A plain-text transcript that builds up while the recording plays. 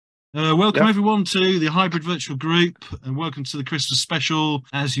Welcome Yeah, everyone to the hybrid virtual group and welcome to the Christmas special.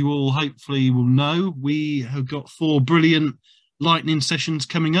 As you all hopefully will know, we have got 4 brilliant lightning sessions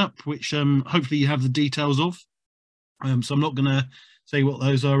coming up, which hopefully you have the details of. So I'm not going to say what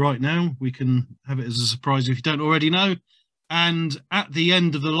those are right now. We can have it as a surprise if you don't already know. And at the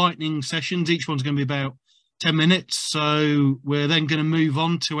end of the lightning sessions, each one's going to be about 10 minutes. So we're then going to move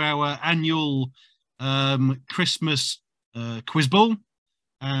on to our annual Christmas quiz ball.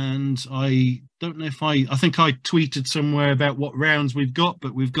 And I don't know if I think I tweeted somewhere about what rounds we've got,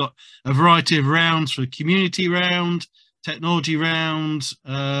 but we've got a variety of rounds for community round, technology round,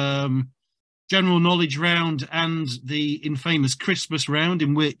 general knowledge round, and the infamous Christmas round,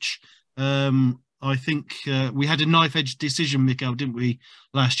 in which I think we had a knife-edge decision, Mikhail, didn't we,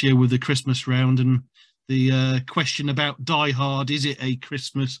 last year with the Christmas round and the question about Die Hard, is it a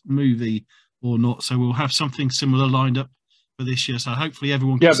Christmas movie or not? So we'll have something similar lined up for this year. So hopefully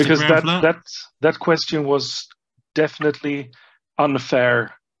everyone can yeah, stick because around that for that. that that question was definitely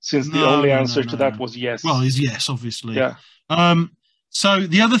unfair, since the No, only no, no, answer to that no. was Well, yes. is yes, obviously. Yeah, Um, so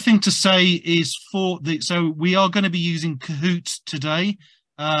the other thing to say is so we are going to be using Kahoot today.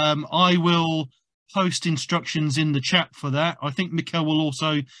 I will post instructions in the chat for that. I think Mikkel will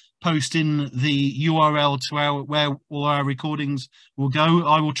also post in the URL to where all our recordings will go.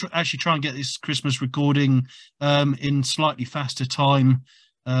 I will actually try and get this Christmas recording in slightly faster time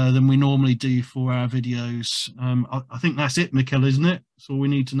than we normally do for our videos. I think that's it, Mikkel, isn't it? That's all we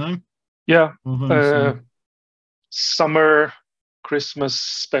need to know. yeah. So. Summer Christmas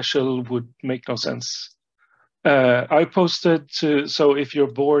special would make no sense. I posted so if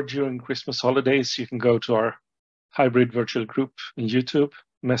you're bored during Christmas holidays, you can go to our hybrid virtual group in YouTube,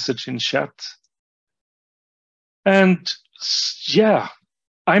 message in chat. And yeah,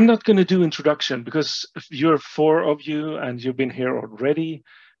 I'm not going to do introduction because you're 4 of you and you've been here already,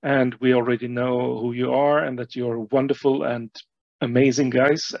 and we already know who you are and that you're wonderful and amazing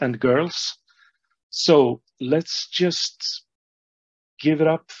guys and girls. So let's just give it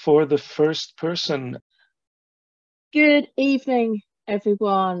up for the first person. Good evening,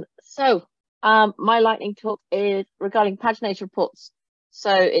 everyone. So, my lightning talk is regarding paginated reports.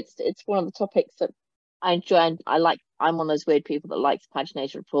 So it's one of the topics that I enjoy and I like. I'm one of those weird people that likes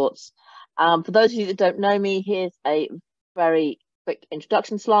paginated reports. For those of you that don't know me, here's a very quick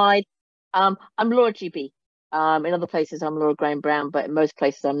introduction slide. I'm Laura GB. In other places, I'm Laura Graham Brown, but in most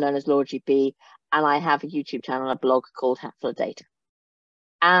places, I'm known as Laura GB, and I have a YouTube channel and a blog called Hatful of Data.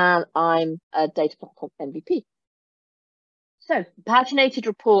 And I'm a data platform MVP. So, paginated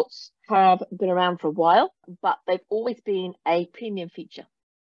reports have been around for a while, but they've always been a premium feature.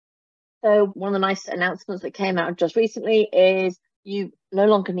 So, one of the nice announcements that came out just recently is you no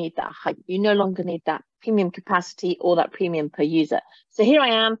longer need that hype. You no longer need that premium capacity or that premium per user. So, here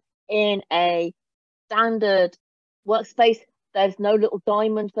I am in a standard workspace. There's no little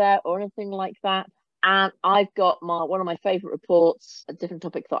diamond there or anything like that. And I've got one of my favorite reports, a different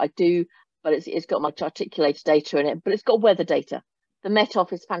topic that I do, but it's got much articulated data in it, but it's got weather data. The Met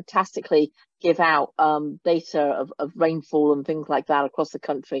Office fantastically give out data of rainfall and things like that across the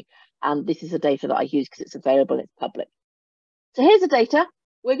country. And this is the data that I use because it's available and it's public. So here's the data.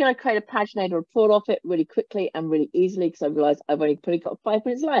 We're going to create a paginated report of it really quickly and really easily because I realize I've only probably got 5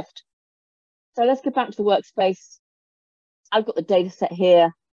 minutes left. So let's get back to the workspace. I've got the data set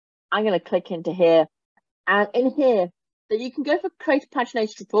here. I'm going to click into here. And in here, that you can go for create a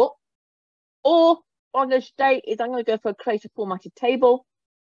paginated report. Or what I'm going to today is I'm going to go for create a formatted table,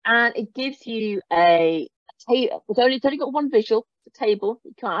 and it gives you a table. It's only got one visual, the table.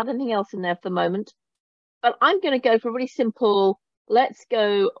 You can't add anything else in there for the moment. But I'm going to go for really simple. Let's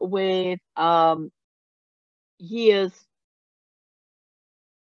go with years.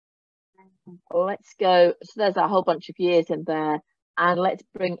 Let's go. So there's a whole bunch of years in there, and let's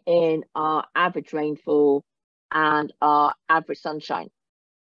bring in our average rainfall and our average sunshine.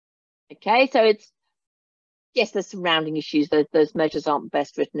 Okay, so yes, there's some rounding issues. Those measures aren't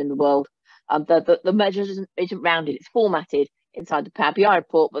best written in the world. The measure isn't rounded, it's formatted inside the Power BI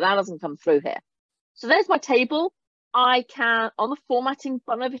report, but that doesn't come through here. So there's my table. I can, on the formatting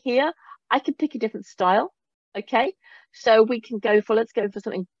button over here, I can pick a different style. Okay, so we can let's go for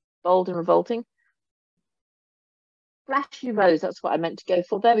something bold and revolting. Flashy rows, that's what I meant to go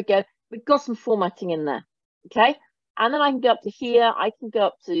for. There we go. We've got some formatting in there. Okay, and then I can go up to here. I can go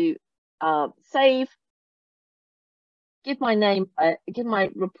up to save, give my name, give my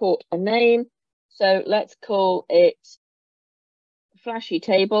report a name. So let's call it Flashy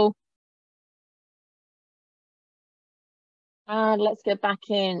Table. And let's go back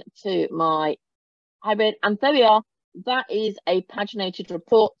in to my hybrid. And there we are. that is a paginated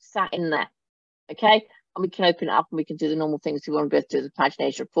report sat in there. Okay, and we can open it up and we can do the normal things we want to be able to do with a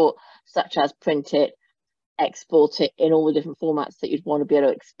paginated report, such as print it, export it in all the different formats that you'd want to be able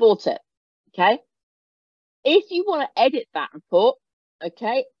to export it. Okay, if you want to edit that report,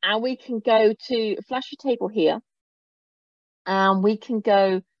 okay, and we can go to flash your table here, and we can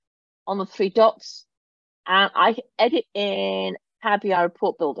go on the three dots, and I can edit in Power BI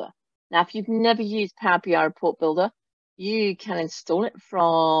Report Builder. Now, if you've never used Power BI Report Builder, you can install it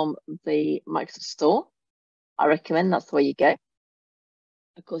from the Microsoft Store. I recommend that's the way you go.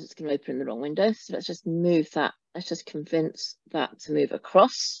 Of course, it's going to open in the wrong window. So let's just move that. Let's just convince that to move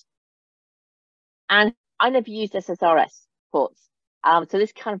across. And I never used SSRS reports. So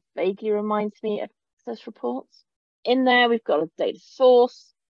this kind of vaguely reminds me of access reports. In there, we've got a data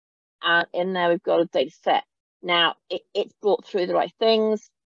source. And in there, we've got a data set. Now, it's brought through the right things.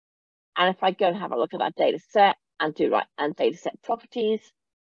 And if I go and have a look at that data set and do and data set properties,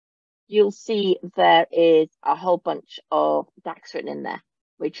 you'll see there is a whole bunch of DAX written in there,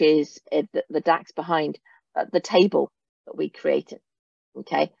 which is the DAX behind the table that we created.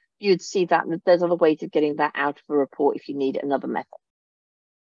 Okay, you'd see that there's other ways of getting that out of a report if you need another method.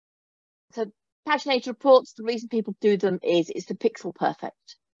 So paginated reports, the reason people do them is it's the pixel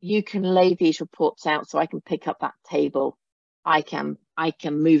perfect. You can lay these reports out, so I can pick up that table. I can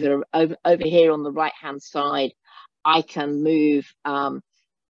move it over here on the right hand side. I can move. I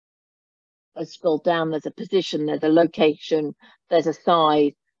scroll down. There's a position. There's a location. There's a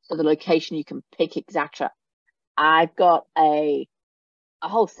size. So the location you can pick, etc. I've got a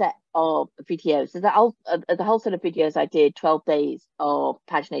whole set of videos. So the whole set of videos I did 12 days of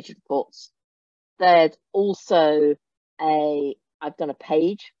paginated reports. There's also I've done a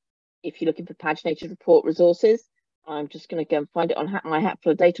page. If you're looking for paginated report resources, I'm just going to go and find it on my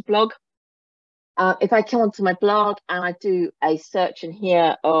Hatful of Data blog. If I come onto my blog and I do a search in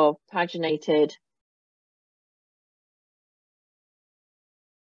here of paginated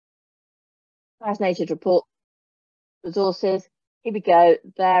report resources, here we go.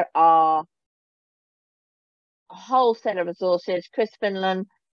 There are a whole set of resources. Chris Finlan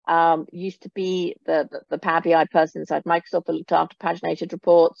used to be the Power BI person inside Microsoft that looked after paginated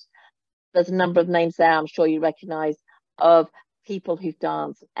reports. There's a number of names there I'm sure you recognize of people who've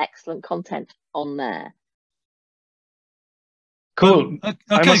done some excellent content on there. Cool. Okay,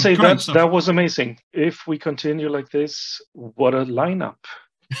 I must say great that was amazing. If we continue like this, what a lineup.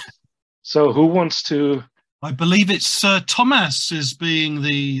 So who wants to? I believe it's Tomaž is being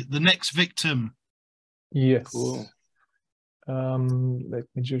the next victim. Yes. Cool. Let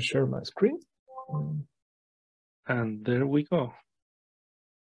me just share my screen. And there we go.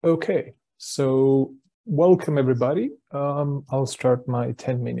 Okay, so welcome everybody. I'll start my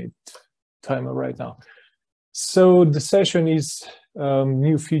 10-minute timer right now. So the session is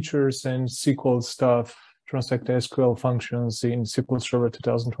new features and SQL stuff, transact SQL functions in SQL Server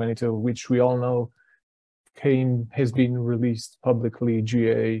 2022, which we all know has been released publicly,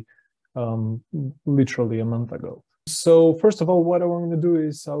 GA, literally a month ago. So first of all, what I want to do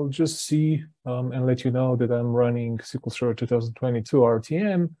is I'll just see and let you know that I'm running SQL Server 2022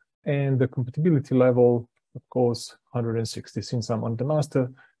 RTM, and the compatibility level, of course, 160. Since I'm on the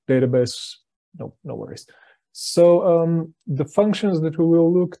master database, no worries. So the functions that we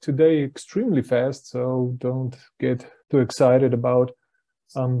will look today extremely fast, so don't get too excited about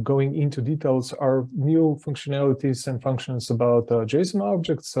going into details, are new functionalities and functions about JSON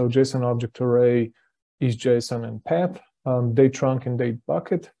objects. So JSON object array is JSON and path, date trunk and date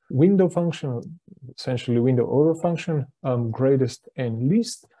bucket, window function, essentially window order function, greatest and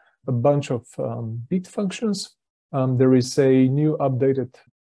least, a bunch of bit functions. There is a new updated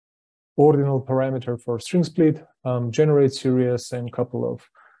ordinal parameter for string split, generate series, and a couple of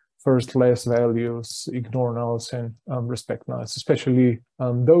first last values, ignore nulls and respect nulls. Especially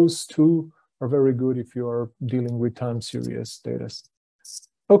those two are very good if you are dealing with time series data.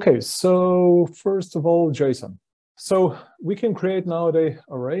 Okay, so first of all, JSON. So we can create nowadays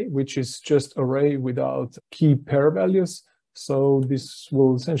array, which is just array without key pair values. So this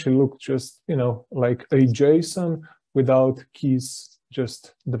will essentially look just, like a JSON without keys,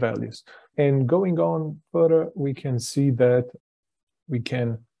 just the values. And going on further, we can see that we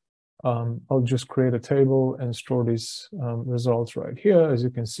can, I'll just create a table and store these results right here. As you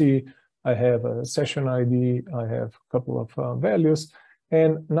can see, I have a session ID, I have a couple of values,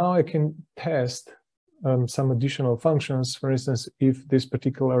 and now I can test some additional functions. For instance, if this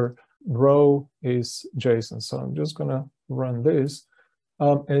particular row is JSON. So I'm just gonna run this.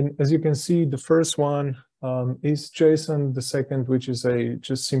 And as you can see, the first one is JSON. The second, which is a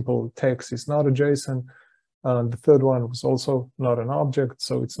just simple text, is not a JSON. The third one was also not an object,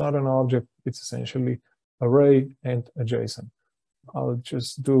 so it's not an object, it's essentially array and a JSON. I'll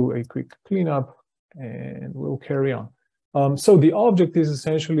just do a quick cleanup and we'll carry on. So the object is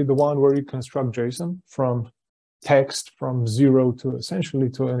essentially the one where you construct JSON from text from 0 to essentially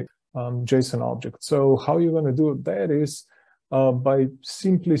to a JSON object. So how you're going to do that is by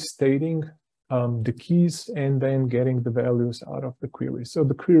simply stating the keys and then getting the values out of the query. So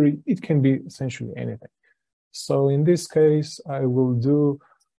the query, it can be essentially anything. So in this case, I will do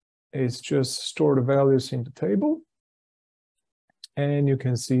is just store the values in the table. And you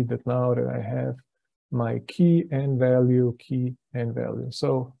can see that now that I have my key and value, key and value.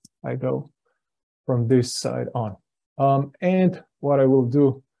 So I go from this side on. And what I will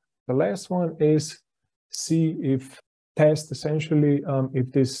do, the last one is see if test essentially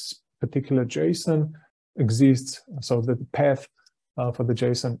if this particular JSON exists, so that the path for the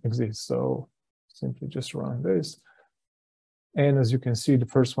JSON exists. So simply just run this. And as you can see, the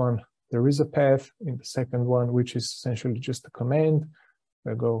first one, there is a path. In the second one, which is essentially just a command.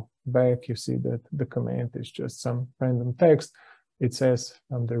 I go back, you see that the command is just some random text. It says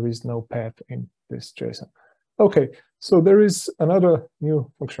there is no path in this JSON. Okay, so there is another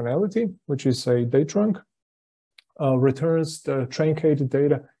new functionality, which is a date trunc. Returns the truncated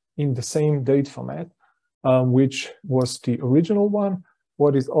data in the same date format, which was the original one.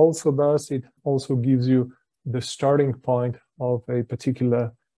 What it also does, it also gives you the starting point of a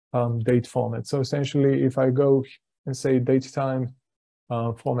particular date format. So essentially, if I go and say date time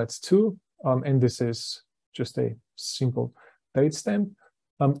formats 2, and this is just a simple date stamp,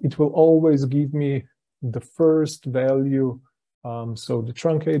 it will always give me the first value, so the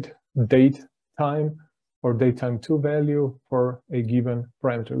truncate date time or date time 2 value for a given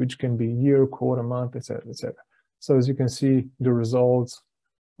parameter, which can be year, quarter, month, etc., etc. So as you can see, the results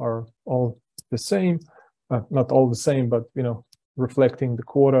are all the same, not all the same, but reflecting the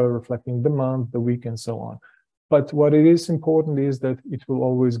quarter, reflecting the month, the week, and so on. But what it is important is that it will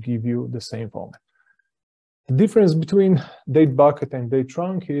always give you the same format. The difference between date bucket and date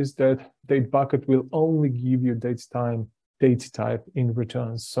trunc is that date bucket will only give you date time, date type in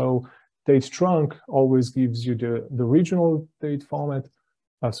return. So date trunc always gives you the original date format,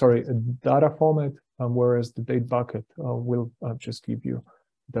 data format, whereas the date bucket will just give you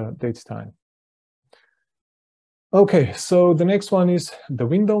the date time. Okay, so the next one is the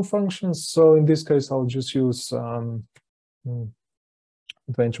window functions. So in this case, I'll just use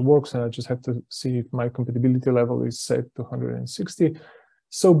AdventureWorks, and I just have to see if my compatibility level is set to 160.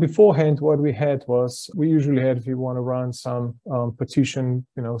 So beforehand, what we had was, we usually had, if you want to run some partition,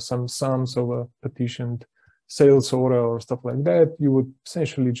 some sums of a partitioned sales order or stuff like that, you would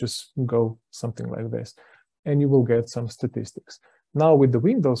essentially just go something like this, and you will get some statistics. Now with the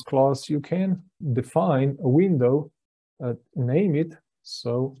Windows class, you can define a window, name it,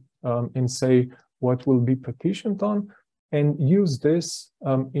 so and say what will be partitioned on, and use this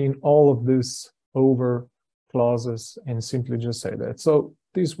in all of these over clauses, and simply just say that. So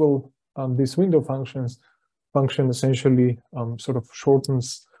this will this window function essentially sort of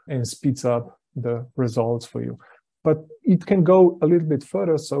shortens and speeds up the results for you. But it can go a little bit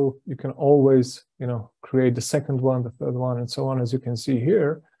further, so you can always, create the second one, the third one, and so on, as you can see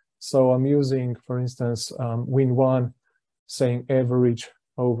here. So I'm using, for instance, win1, saying average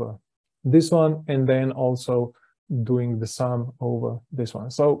over this one, and then also doing the sum over this one.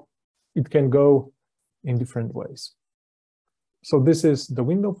 So it can go in different ways. So this is the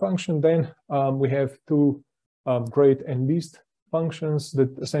window function. Then we have two great and least functions that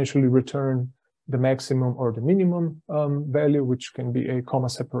essentially return the maximum or the minimum value, which can be a comma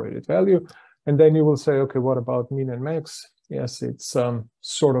separated value. And then you will say, okay, what about min and max? Yes, it's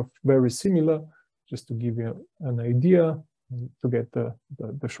sort of very similar, just to give you an idea, to get the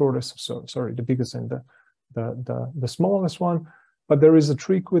shortest, so sorry, the biggest and the smallest one. But there is a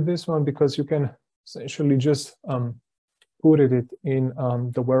trick with this one, because you can essentially just put it in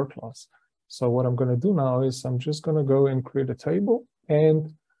the where clause. So what I'm going to do now is I'm just going to go and create a table,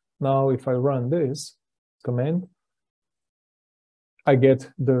 and now if I run this command, I get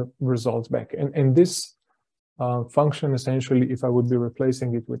the results back. And this function, essentially, if I would be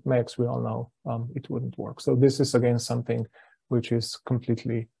replacing it with max, we all know it wouldn't work. So this is, again, something which is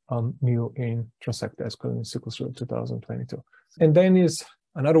completely new in Transact.SQL in SQL Server 2022. And then is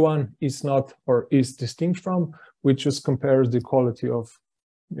another one is not, or is distinct from, which just compares the quality of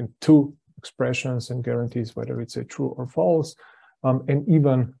two expressions and guarantees whether it's a true or false. And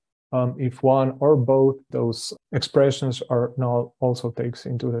even if one or both those expressions are null, also takes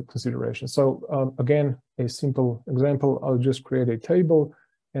into the consideration. So again, a simple example, I'll just create a table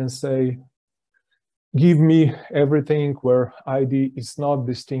and say give me everything where ID is not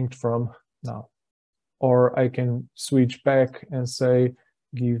distinct from null. Or I can switch back and say,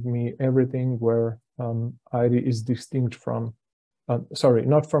 give me everything where ID is distinct from, sorry,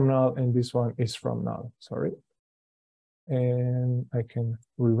 not from null, and this one is from null, sorry. And I can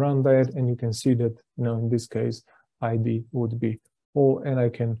rerun that, and you can see that, in this case, ID would be full, and I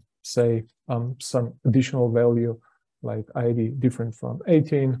can say some additional value like ID different from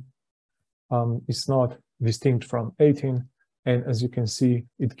 18 is not distinct from 18. And as you can see,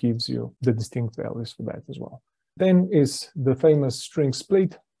 it gives you the distinct values for that as well. Then is the famous string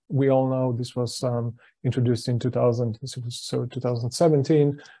split. We all know this was introduced in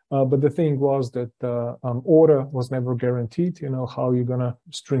 2017, but the thing was that order was never guaranteed. How you're gonna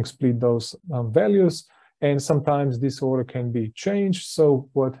string split those values, and sometimes this order can be changed. So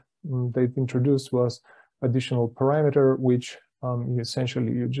what they've introduced was additional parameter, which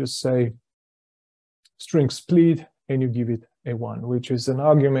you just say string split, and you give it a 1, which is an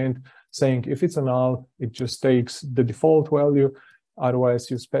argument saying if it's a null, it just takes the default value. Otherwise,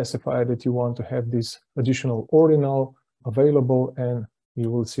 you specify that you want to have this additional ordinal available, and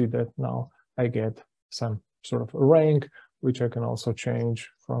you will see that now I get some sort of a rank, which I can also change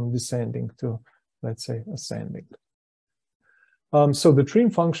from descending to, let's say, ascending. So the trim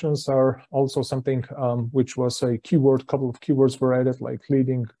functions are also something which was a keyword, couple of keywords were added, like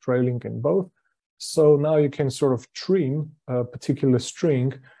leading, trailing, and both. So now you can sort of trim a particular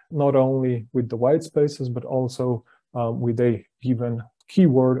string, not only with the white spaces, but also with a given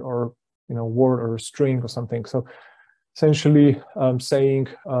keyword or word or string or something. So essentially saying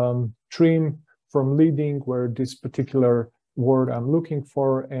trim from leading where this particular word I'm looking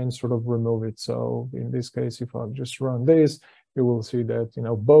for, and sort of remove it. So in this case, if I just run this, you will see that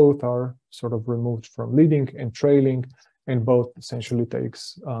both are sort of removed from leading and trailing, and both essentially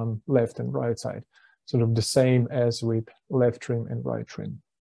takes left and right side, sort of the same as with left trim and right trim.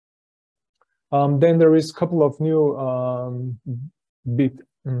 Then there is a couple of new bit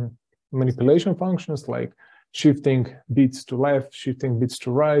manipulation functions, like shifting bits to left, shifting bits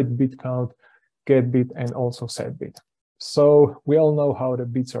to right, bit count, get bit, and also set bit. So we all know how the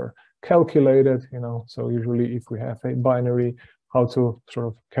bits are calculated, so usually if we have a binary, how to sort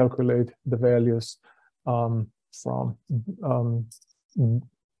of calculate the values from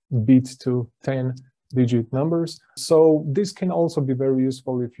bit to 10-digit numbers. So this can also be very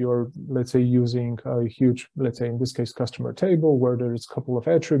useful if you're, let's say, using a huge, let's say in this case, customer table where there's a couple of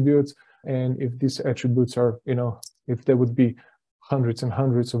attributes. And if these attributes are, if there would be hundreds and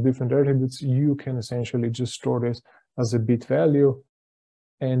hundreds of different attributes, you can essentially just store this as a bit value.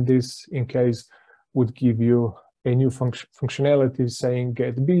 And this, in case, would give you a new functionality saying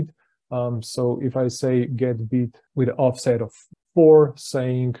get bit. So if I say get bit with an offset of 4,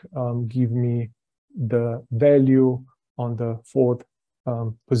 saying give me the value on the 4th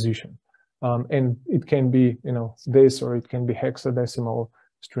position. And it can be, this, or it can be hexadecimal,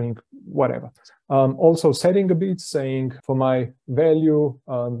 string, whatever. Also setting a bit, saying for my value,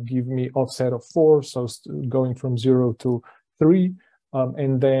 give me offset of 4, so going from 0 to 3.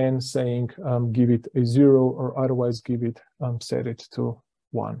 And then saying give it a 0, or otherwise give it set it to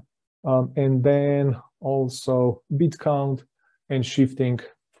 1. And then also bit count and shifting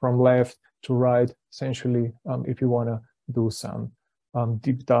from left to right, essentially if you want to do some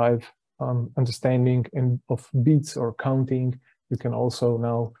deep dive understanding of bits or counting, you can also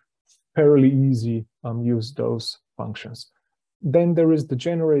now fairly easy use those functions. Then there is the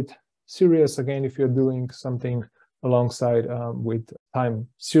generate series. Again, if you're doing something alongside with time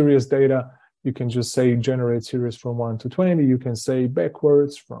series data, you can just say generate series from 1 to 20. You can say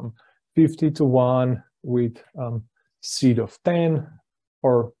backwards from 50 to 1 with seed of 10,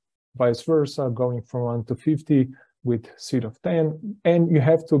 or vice versa, going from 1 to 50 with seed of 10. And you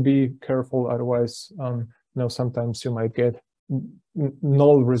have to be careful, otherwise, sometimes you might get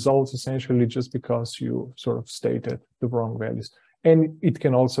null results essentially just because you sort of stated the wrong values. And it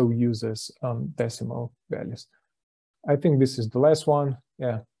can also use as decimal values. I think this is the last one.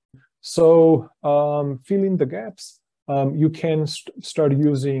 Yeah. So fill in the gaps. You can start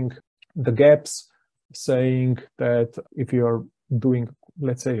using the gaps, saying that if you're doing,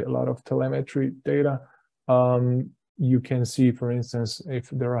 let's say, a lot of telemetry data, you can see, for instance, if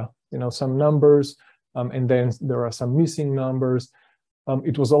there are some numbers and then there are some missing numbers.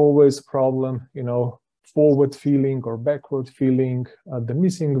 It was always a problem, forward filling or backward filling the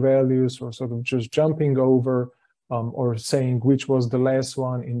missing values, or sort of just jumping over, or saying which was the last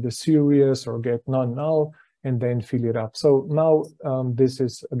one in the series, or get non-null and then fill it up. So now this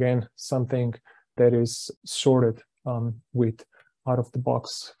is again something that is sorted with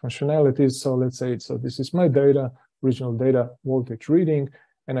out-of-the-box functionalities. So let's say, so this is my data, original data voltage reading,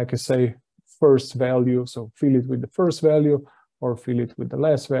 and I can say first value, so fill it with the first value or fill it with the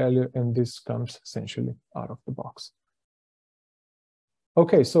last value, and this comes essentially out of the box.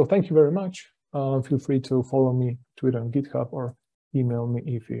 Okay, so thank you very much. Feel free to follow me, Twitter and GitHub, or email me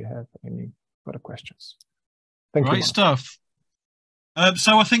if you have any further questions. Thank you. Great stuff.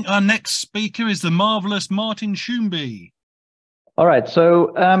 So I think our next speaker is the marvelous Martin Schoombee. All right,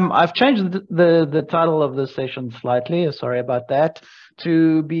 so I've changed the title of the session slightly, sorry about that,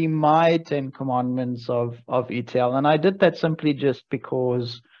 to be my 10 commandments of ETL. And I did that simply just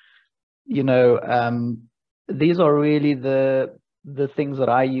because, you know, these are really the things that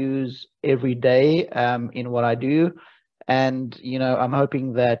I use every day in what I do. And, you know, I'm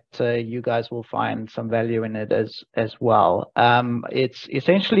hoping that you guys will find some value in it as well. It's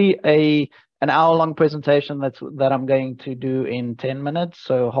essentially an hour-long presentation that I'm going to do in 10 minutes.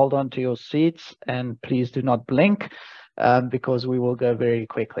 So hold on to your seats and please do not blink because we will go very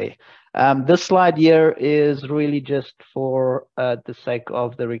quickly. This slide here is really just for the sake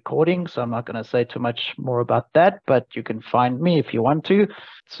of the recording. So I'm not going to say too much more about that, but you can find me if you want to.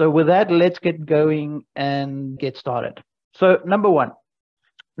 So with that, let's get going and get started. So number one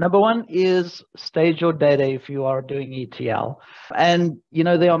is stage your data if you are doing ETL. And, you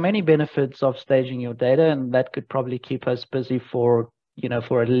know, there are many benefits of staging your data, and that could probably keep us busy for, you know,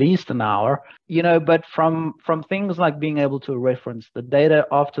 for at least an hour, you know, but from things like being able to reference the data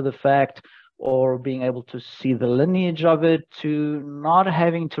after the fact, or being able to see the lineage of it, to not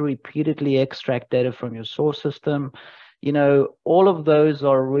having to repeatedly extract data from your source system. You know, all of those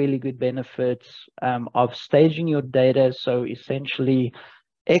are really good benefits of staging your data. So essentially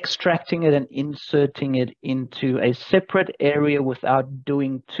extracting it and inserting it into a separate area without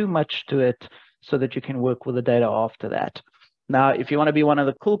doing too much to it so that you can work with the data after that. Now, if you want to be one of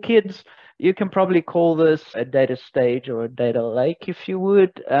the cool kids, you can probably call this a data stage or a data lake, if you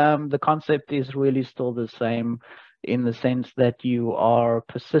would. The concept is really still the same in the sense that you are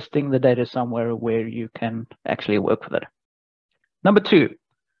persisting the data somewhere where you can actually work with it. Number two,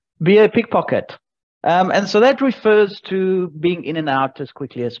 be a pickpocket. And so that refers to being in and out as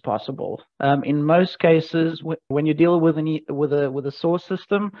quickly as possible. In most cases, when you deal with a source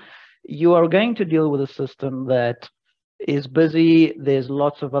system, you are going to deal with a system that is busy. There's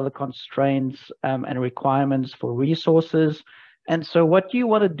lots of other constraints and requirements for resources. And so what you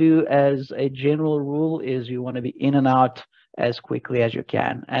want to do as a general rule is you want to be in and out as quickly as you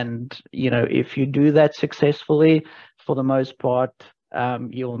can. And, you know, if you do that successfully, for the most part,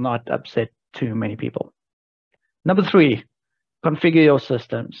 you'll not upset too many people. Number three, configure your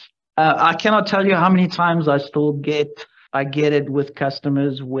systems. I cannot tell you how many times I get it with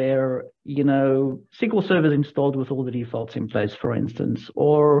customers where, you know, SQL Server is installed with all the defaults in place, for instance,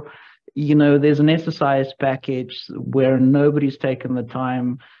 or, you know, there's an SSIS package where nobody's taken the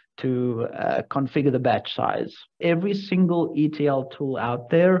time to configure the batch size. Every single ETL tool out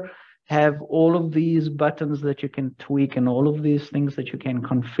there have all of these buttons that you can tweak and all of these things that you can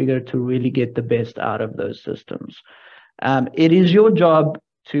configure to really get the best out of those systems. It is your job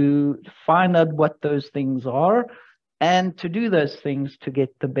to find out what those things are and to do those things to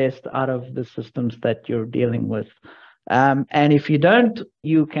get the best out of the systems that you're dealing with. And if you don't,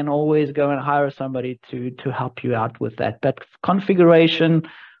 you can always go and hire somebody to help you out with that. But configuration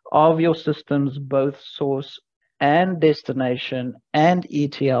of your systems, both source and destination and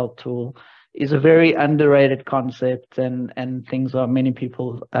ETL tool, is a very underrated concept and things that many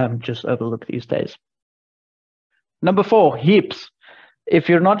people just overlook these days. Number four, heaps. If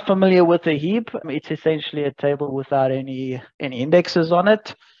you're not familiar with a heap, it's essentially a table without any indexes on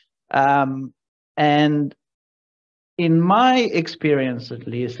it. And in my experience, at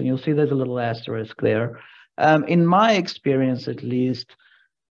least, and you'll see there's a little asterisk there, in my experience, at least,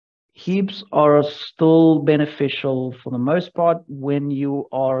 heaps are still beneficial for the most part when you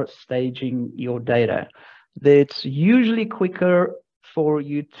are staging your data. It's usually quicker for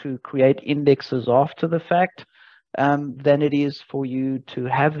you to create indexes after the fact than it is for you to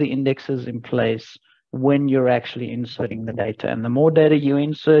have the indexes in place when you're actually inserting the data. And the more data you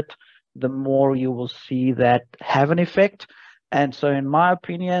insert, the more you will see that have an effect. And so in my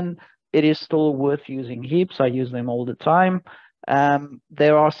opinion, it is still worth using heaps. I use them all the time.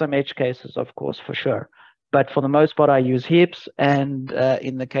 There are some edge cases, of course, for sure. But for the most part, I use heaps. And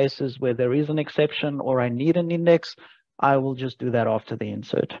in the cases where there is an exception or I need an index, I will just do that after the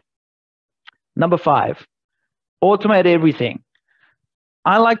insert. Number five, automate everything.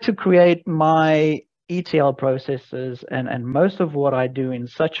 I like to create my ETL processes and most of what I do in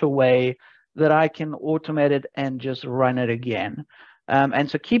such a way that I can automate it and just run it again. And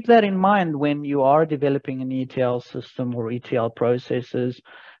so keep that in mind when you are developing an ETL system or ETL processes.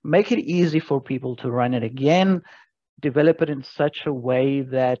 Make it easy for people to run it again. Develop it in such a way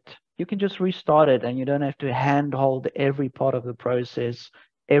that you can just restart it and you don't have to handhold every part of the process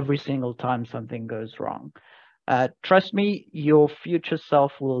every single time something goes wrong. Trust me, your future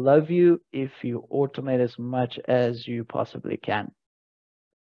self will love you if you automate as much as you possibly can.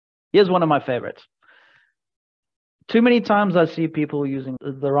 Here's one of my favorites. Too many times I see people using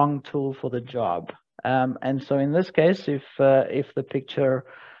the wrong tool for the job. And so in this case, if the picture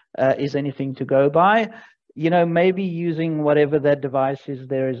is anything to go by, maybe using whatever that device is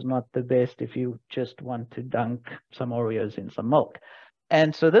there is not the best if you just want to dunk some Oreos in some milk.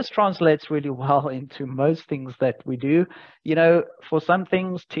 And so this translates really well into most things that we do. For some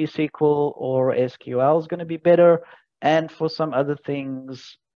things, T-SQL or SQL is going to be better. And for some other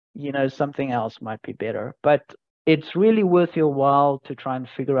things, something else might be better. But it's really worth your while to try and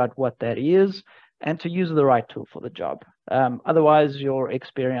figure out what that is and to use the right tool for the job. Otherwise, your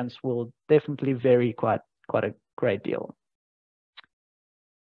experience will definitely vary quite a great deal.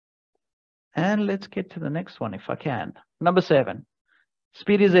 And let's get to the next one if I can. Number 7,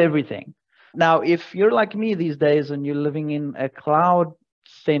 speed is everything. Now, if you're like me these days and you're living in a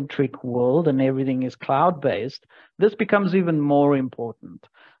cloud-centric world and everything is cloud-based, this becomes even more important.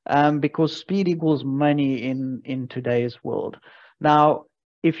 Because speed equals money in today's world. Now,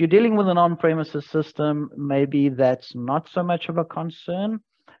 if you're dealing with an on-premises system, maybe that's not so much of a concern.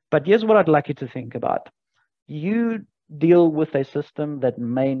 But here's what I'd like you to think about. You deal with a system that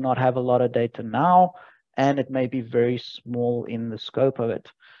may not have a lot of data now, and it may be very small in the scope of it.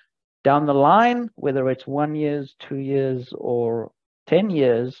 Down the line, whether it's 1 year, 2 years, or 10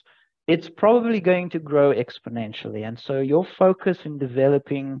 years, it's probably going to grow exponentially. And so your focus in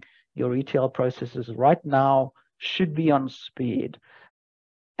developing your ETL processes right now should be on speed.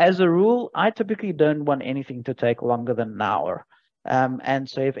 As a rule, I typically don't want anything to take longer than an hour. And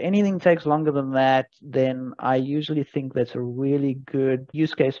so if anything takes longer than that, then I usually think that's a really good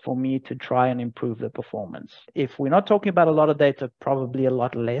use case for me to try and improve the performance. If we're not talking about a lot of data, probably a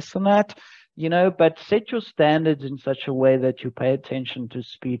lot less than that. But set your standards in such a way that you pay attention to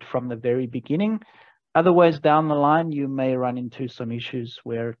speed from the very beginning. Otherwise, down the line, you may run into some issues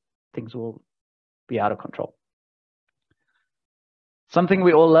where things will be out of control. Something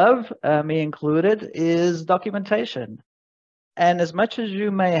we all love, me included, is documentation. And as much as you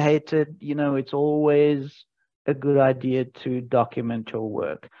may hate it, it's always a good idea to document your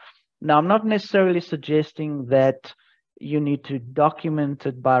work. Now, I'm not necessarily suggesting that you need to document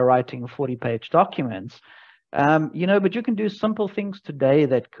it by writing 40-page documents, but you can do simple things today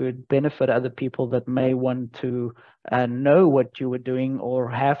that could benefit other people that may want to know what you were doing or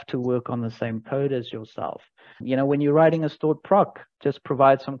have to work on the same code as yourself. When you're writing a stored proc, just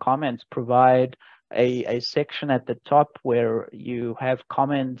provide some comments, provide a section at the top where you have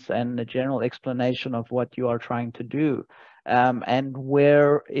comments and a general explanation of what you are trying to do. And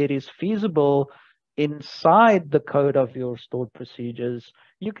where it is feasible, inside the code of your stored procedures,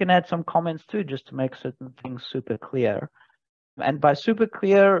 you can add some comments too, just to make certain things super clear. And by super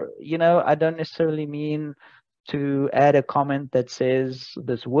clear, I don't necessarily mean to add a comment that says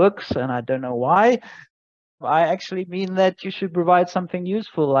this works and I don't know why. I actually mean that you should provide something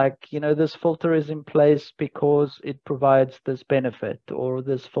useful, like, this filter is in place because it provides this benefit, or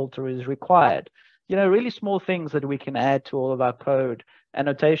this filter is required. Really small things that we can add to all of our code.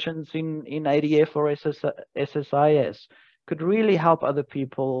 Annotations in ADF or SSIS could really help other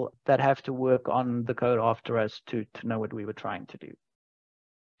people that have to work on the code after us to know what we were trying to do.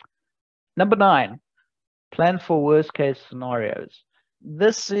 Number 9, plan for worst case scenarios.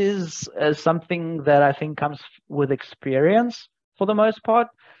 This is something that I think comes with experience for the most part,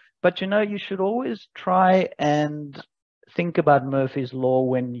 but you should always try and think about Murphy's Law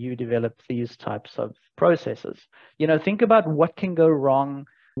when you develop these types of processes. Think about what can go wrong,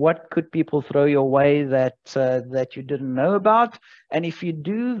 what could people throw your way that you didn't know about, and if you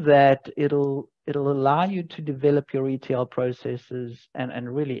do that, it'll allow you to develop your ETL processes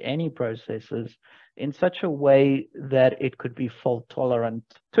and really any processes in such a way that it could be fault tolerant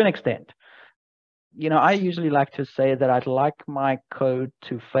to an extent. I usually like to say that I'd like my code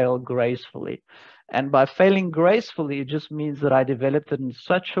to fail gracefully. And by failing gracefully, it just means that I developed it in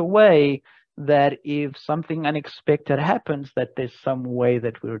such a way that if something unexpected happens, that there's some way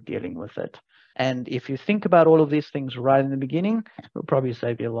that we're dealing with it. And if you think about all of these things right in the beginning, it'll probably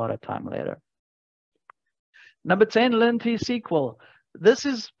save you a lot of time later. Number 10, learn T-SQL. This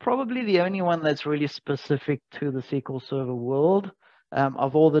is probably the only one that's really specific to the SQL Server world.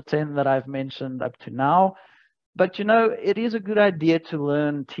 of all the 10 that I've mentioned up to now. But, you know, it is a good idea to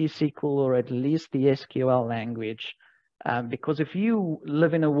learn T-SQL or at least the SQL language, because if you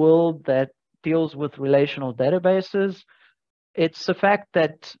live in a world that deals with relational databases, it's the fact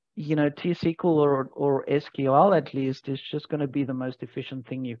that, you know, T-SQL or SQL at least is just going to be the most efficient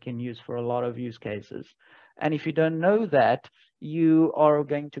thing you can use for a lot of use cases. And if you don't know that, you are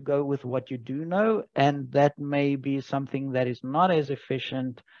going to go with what you do know, and that may be something that is not as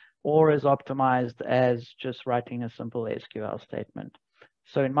efficient or as optimized as just writing a simple SQL statement.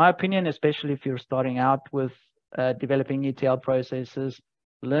 So in my opinion, especially if you're starting out with developing ETL processes,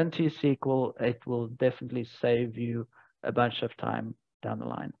 learn T-SQL. It will definitely save you a bunch of time down the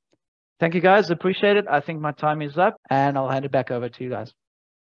line. Thank you, guys. Appreciate it. I think my time is up, and I'll hand it back over to you guys.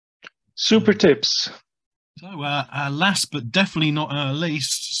 Super tips. So our last but definitely not our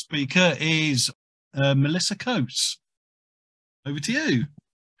least speaker is Melissa Coates. Over to you.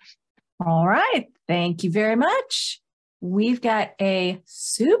 All right. Thank you very much. We've got a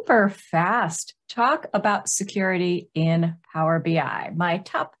super fast talk about security in Power BI. My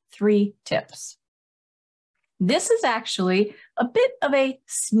top 3 tips. This is actually a bit of a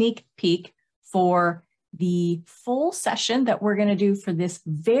sneak peek for the full session that we're going to do for this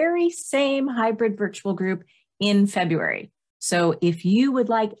very same hybrid virtual group in February. So if you would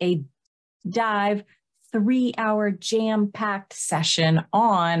like a dive 3-hour jam-packed session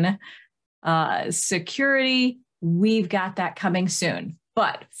on security, we've got that coming soon.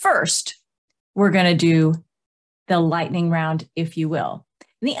 But first, we're going to do the lightning round, if you will.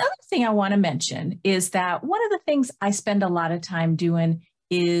 And the other thing I want to mention is that one of the things I spend a lot of time doing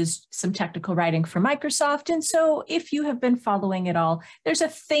is some technical writing for Microsoft. And so if you have been following it all, there's a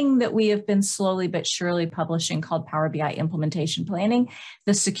thing that we have been slowly but surely publishing called Power BI Implementation Planning.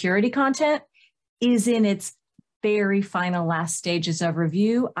 The security content is in its very final last stages of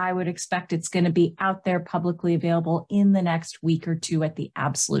review. I would expect it's going to be out there publicly available in the next week or 2 at the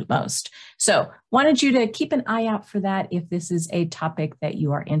absolute most. So wanted you to keep an eye out for that if this is a topic that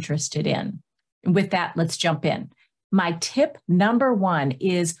you are interested in. And with that, let's jump in. My tip number 1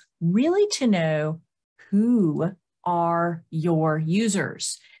 is really to know who are your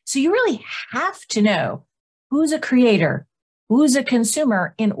users. So you really have to know who's a creator, who's a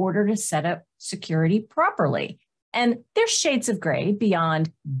consumer in order to set up security properly. And there's shades of gray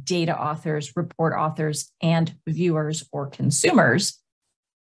beyond data authors, report authors, and viewers or consumers.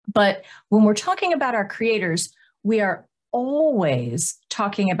 But when we're talking about our creators, we are always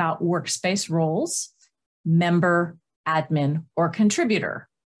talking about workspace roles, member, admin, or contributor.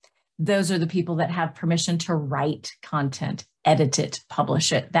 Those are the people that have permission to write content, edit it,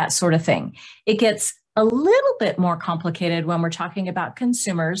 publish it, that sort of thing. It gets a little bit more complicated when we're talking about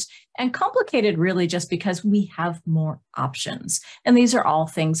consumers, and complicated really just because we have more options. And these are all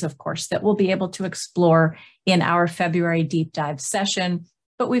things, of course, that we'll be able to explore in our February deep dive session.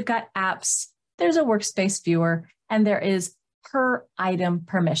 But we've got apps, there's a workspace viewer, and there is per item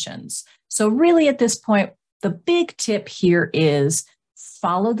permissions. So really at this point, the big tip here is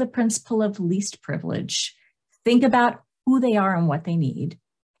follow the principle of least privilege. Think about who they are and what they need.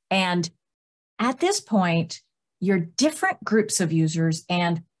 And at this point, your different groups of users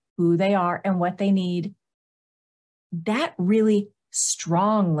and who they are and what they need, that really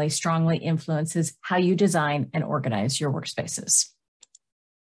strongly influences how you design and organize your workspaces.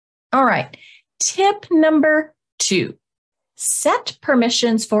 All right, tip number 2, set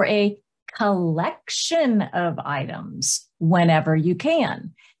permissions for a collection of items whenever you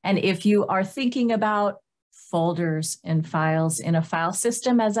can. And if you are thinking about folders and files in a file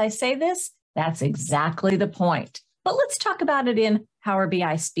system, as I say this, that's exactly the point. But let's talk about it in Power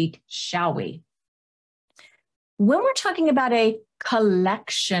BI speak, shall we? When we're talking about a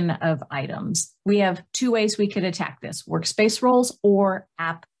collection of items, we have 2 ways we could attack this: workspace roles or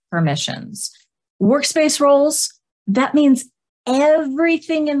app permissions. Workspace roles, that means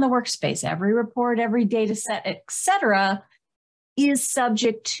everything in the workspace, every report, every data set, etc., is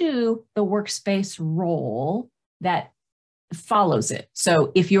subject to the workspace role that follows it.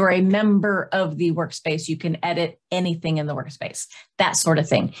 So if you're a member of the workspace, you can edit anything in the workspace, that sort of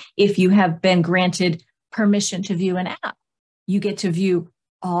thing. If you have been granted permission to view an app, you get to view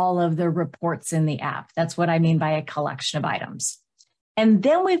all of the reports in the app. That's what I mean by a collection of items. And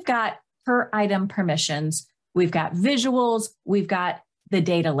then we've got per item permissions. We've got visuals. We've got the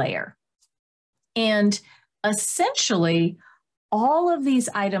data layer. And essentially, all of these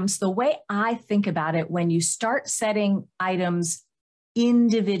items, the way I think about it, when you start setting items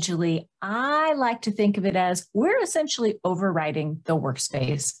individually, I like to think of it as we're essentially overriding the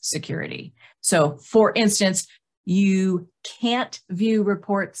workspace security. So for instance, You can't view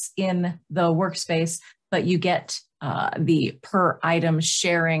reports in the workspace, but you get the per item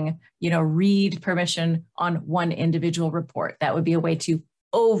sharing, read permission on one individual report. That would be a way to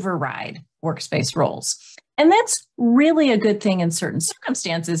override workspace roles. And that's really a good thing in certain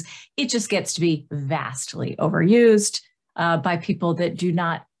circumstances. It just gets to be vastly overused by people that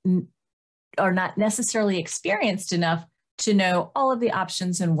are not necessarily experienced enough to know all of the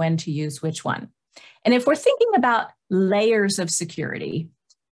options and when to use which one. And if we're thinking about layers of security,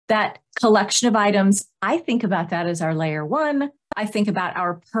 that collection of items, I think about that as our layer one. I think about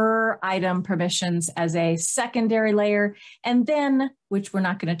our per item permissions as a secondary layer. And then, which we're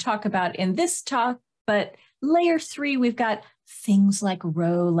not going to talk about in this talk, but layer three, we've got things like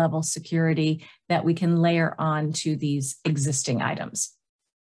row level security that we can layer on to these existing items.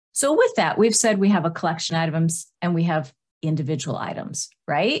 So with that, we've said we have a collection of items and we have individual items,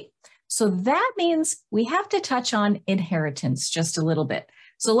 right? So that means we have to touch on inheritance just a little bit.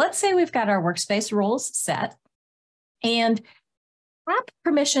 So let's say we've got our workspace roles set, and app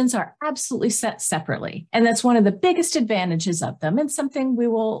permissions are absolutely set separately. And that's one of the biggest advantages of them, and something we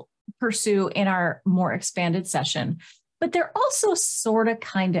will pursue in our more expanded session. But they're also sort of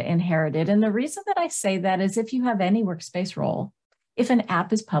kind of inherited. And the reason that I say that is if you have any workspace role, if an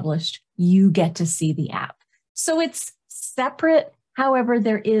app is published, you get to see the app. So it's separate. However,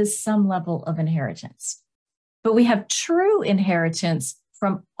 there is some level of inheritance. But we have true inheritance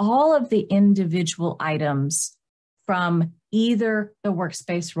from all of the individual items from either the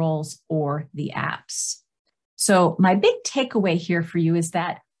workspace roles or the apps. So my big takeaway here for you is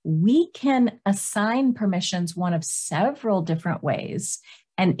that we can assign permissions one of several different ways,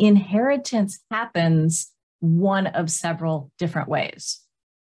 and inheritance happens one of several different ways.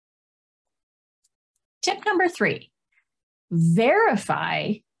 Tip number 3,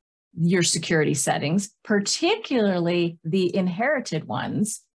 verify your security settings, particularly the inherited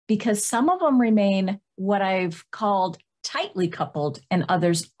ones, because some of them remain what I've called tightly coupled and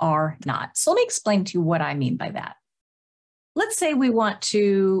others are not. So let me explain to you what I mean by that. Let's say we want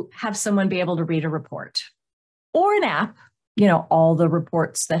to have someone be able to read a report or an app, all the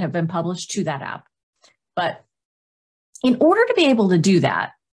reports that have been published to that app. But in order to be able to do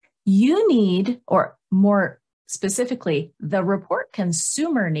that, you need, or more specifically, the report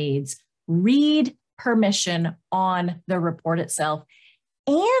consumer needs read permission on the report itself,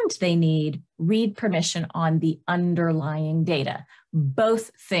 and they need read permission on the underlying data,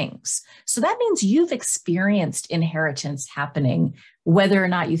 both things. So that means you've experienced inheritance happening, whether or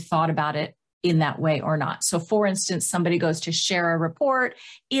not you thought about it in that way or not. So for instance, somebody goes to share a report,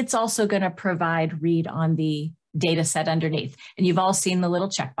 it's also going to provide read on the data set underneath. And you've all seen the little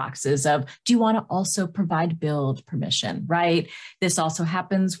checkboxes of, do you want to also provide build permission, right? This also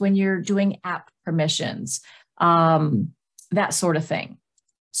happens when you're doing app permissions, that sort of thing.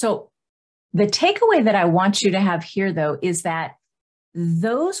 So the takeaway that I want you to have here, though, is that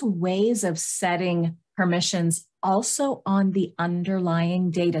those ways of setting permissions also on the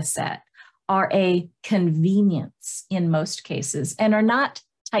underlying data set are a convenience in most cases and are not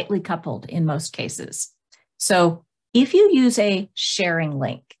tightly coupled in most cases. So if you use a sharing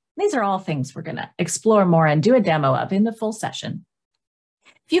link, these are all things we're going to explore more and do a demo of in the full session.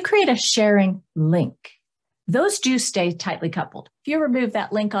 If you create a sharing link, those do stay tightly coupled. If you remove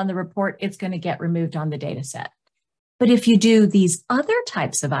that link on the report, it's going to get removed on the data set. But if you do these other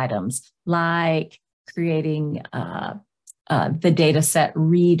types of items, like creating the data set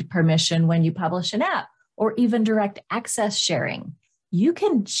read permission when you publish an app, or even direct access sharing, you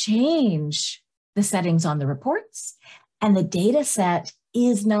can change the settings on the reports, and the data set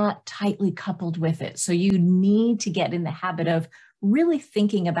is not tightly coupled with it. So you need to get in the habit of really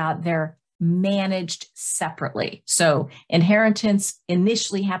thinking about their managed separately. So inheritance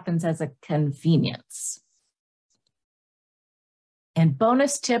initially happens as a convenience. And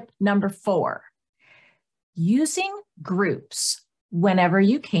bonus tip number 4, using groups whenever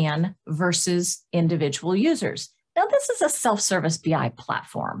you can versus individual users. Now, this is a self-service BI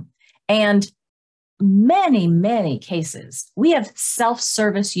platform, and many cases, we have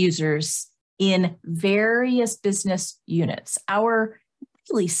self-service users in various business units, our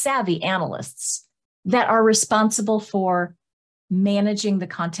really savvy analysts that are responsible for managing the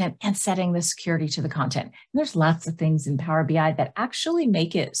content and setting the security to the content. And there's lots of things in Power BI that actually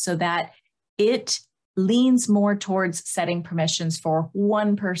make it so that it leans more towards setting permissions for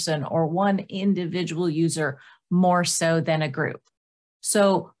one person or one individual user more so than a group.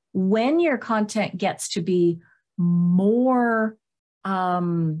 So when your content gets to be more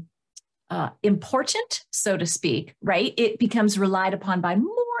important, so to speak, right? It becomes relied upon by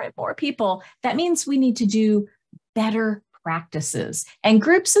more and more people. That means we need to do better practices. And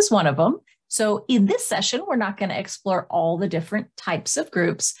groups is one of them. So in this session, we're not going to explore all the different types of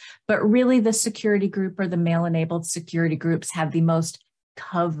groups, but really the security group or the mail-enabled security groups have the most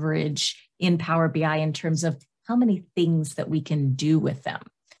coverage in Power BI in terms of how many things that we can do with them.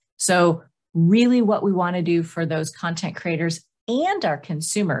 So really what we want to do for those content creators and our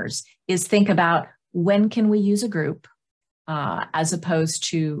consumers is think about when can we use a group as opposed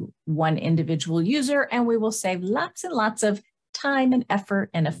to one individual user, and we will save lots and lots of time and effort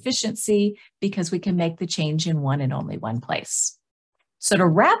and efficiency because we can make the change in one and only one place. So to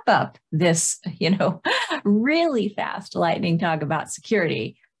wrap up this, really fast lightning talk about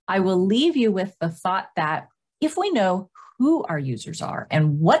security, I will leave you with the thought that if we know who our users are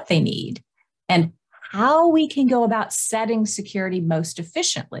and what they need and how we can go about setting security most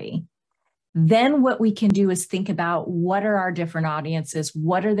efficiently, then what we can do is think about what are our different audiences,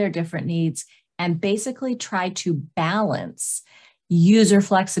 what are their different needs, and basically try to balance user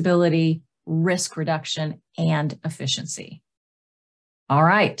flexibility, risk reduction, and efficiency. All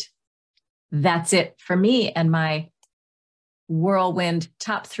right, that's it for me and my whirlwind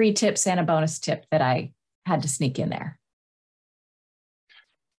top 3 tips and a bonus tip that I had to sneak in there.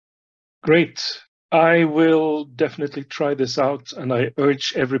 Great. I will definitely try this out, and I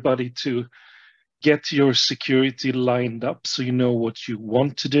urge everybody to get your security lined up so you know what you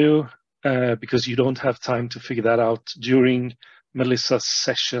want to do, because you don't have time to figure that out during Melissa's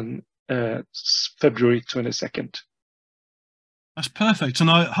session, February 22nd. That's perfect. And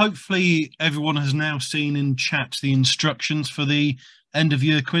hopefully everyone has now seen in chat the instructions for the end of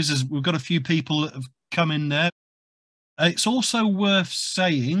year quizzes. We've got a few people that have come in there. It's also worth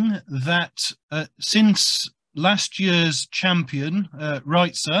saying that since last year's champion,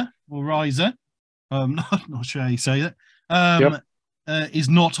 Reizer, I'm not sure how you say that, is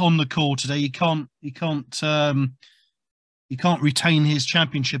not on the call today. He can't retain his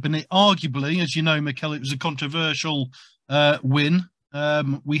championship, and arguably, as you know, Mikkel, it was a controversial win.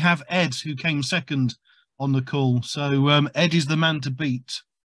 We have Ed, who came second on the call, so Ed is the man to beat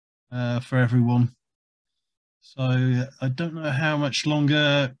for everyone. So I don't know how much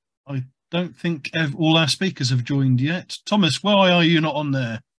longer. I don't think all our speakers have joined yet. Thomas, why are you not on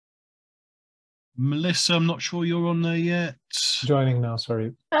there? Melissa, I'm not sure you're on there yet. Joining now,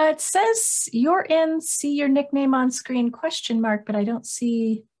 sorry. It says you're in, see your nickname on screen, ? But I don't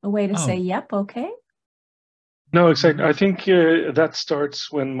see a way to say, yep, okay. No, exactly. I think that starts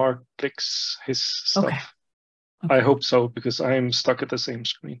when Mark clicks his stuff. Okay. I hope so, because I'm stuck at the same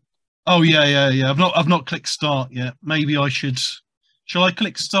screen. Oh yeah. I've not clicked start yet. Maybe I should. Shall I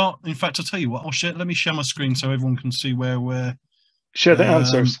click start? In fact, I'll tell you what. Let me share my screen so everyone can see where we're. Share the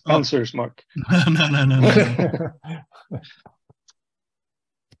answers, Mark. No.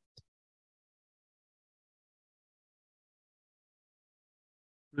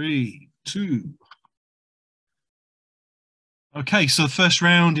 3, 2. Okay, so the first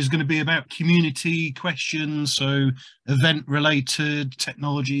round is going to be about community questions, so event-related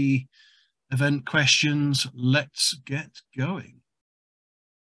technology event questions. Let's get going.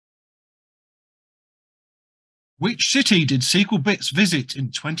 Which city did SQL Bits visit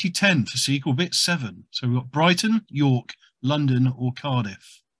in 2010 for SQL Bits 7? So we've got Brighton, York, London, or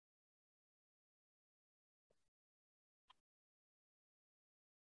Cardiff.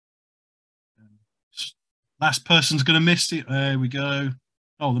 Last person's going to miss it. There we go.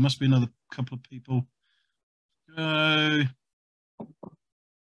 Oh, there must be another couple of people. Go.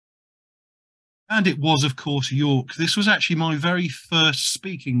 And it was, of course, York. This was actually my very first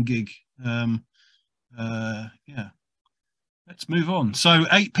speaking gig. Yeah. Let's move on. So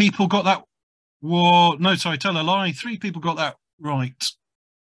 8 people got that. Well, no, sorry, tell a lie. 3 people got that right.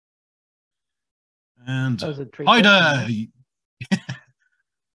 And Haida,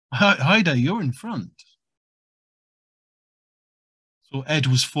 Haida, you're in front. So Ed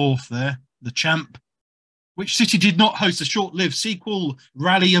was 4th there, the champ. Which city did not host the short-lived SQL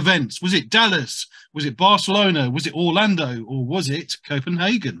rally events? Was it Dallas? Was it Barcelona? Was it Orlando? Or was it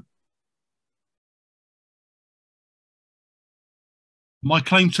Copenhagen? My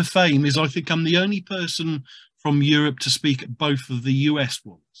claim to fame is I think I'm the only person from Europe to speak at both of the US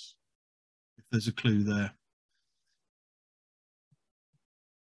ones, if there's a clue there.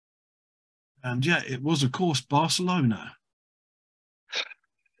 And yeah, it was, of course, Barcelona.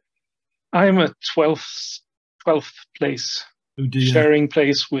 I'm at 12th place. Oh dear. Sharing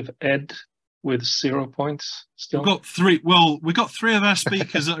place with Ed with 0 points still. We've got 3. Well, we've got 3 of our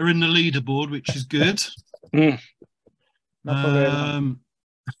speakers that are in the leaderboard, which is good. Bum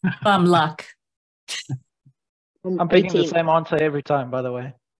luck. I'm picking the same answer every time, by the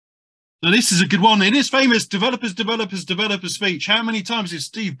way. So this is a good one. In his famous developers speech, how many times did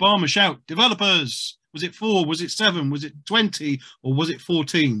Steve Ballmer shout, developers? Was it 4? Was it 7? Was it 20? Or was it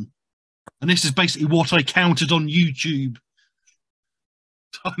 14? And this is basically what I counted on YouTube.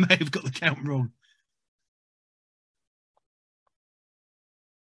 I may have got the count wrong.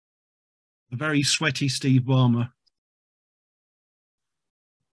 A very sweaty Steve Ballmer.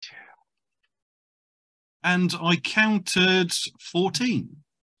 And I counted 14.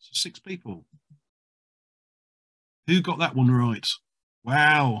 So 6 people. Who got that one right?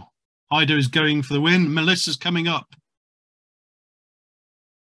 Wow. Ida is going for the win. Melissa's coming up.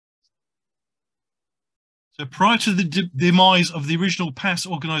 So prior to the demise of the original PASS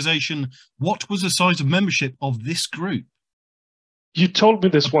organization, what was the size of membership of this group? You told me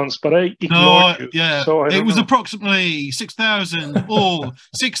this once, but I ignored you. Yeah, so it was approximately 6,000 or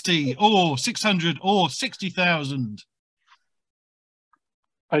 60 or 600 or 60,000.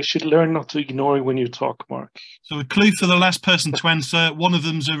 I should learn not to ignore when you talk, Mark. So a clue for the last person to answer. One of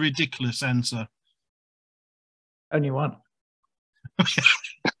them's a ridiculous answer. Only one.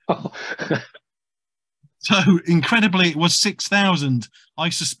 So incredibly, it was 6,000. I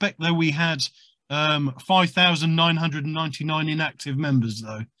suspect that we had 5,999 inactive members,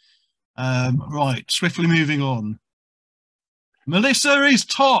 though. Right, swiftly moving on. Melissa is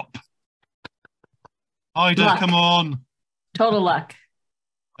top. Ida, come on. Total luck.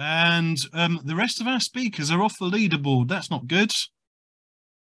 And the rest of our speakers are off the leaderboard. That's not good.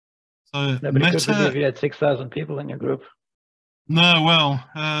 So Nobody could believe you had 6,000 people in your group. No, well,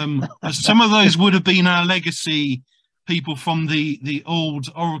 some of those would have been our legacy people from the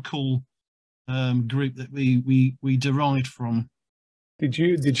old Oracle group that we derived from. Did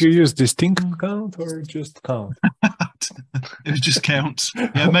you use distinct count or just count? It was just count.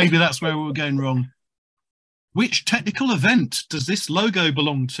 Yeah, maybe that's where we were going wrong. Which technical event does this logo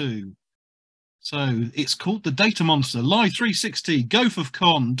belong to? So it's called the Data Monster, Live 360,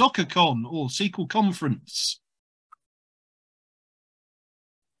 GopherCon, DockerCon, or SQL Conference.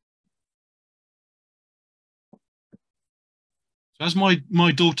 So as my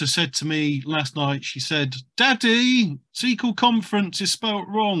daughter said to me last night, she said, "Daddy, SQL Conference is spelt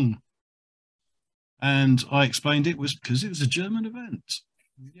wrong." And I explained it was because it was a German event.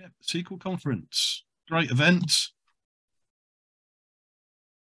 Yeah, SQL Conference. Great event.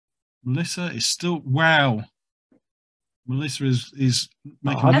 Melissa is still, wow. Melissa is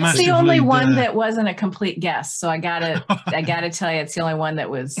making a massive That's the only lead one there. that wasn't a complete guess. So I gotta tell you, it's the only one that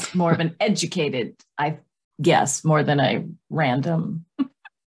was more of an educated, I guess, more than a random.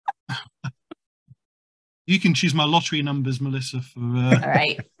 You can choose my lottery numbers, Melissa, for All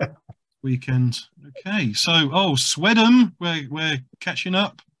right. weekend. Okay, so Swedham, we're catching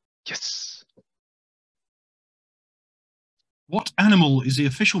up. Yes. What animal is the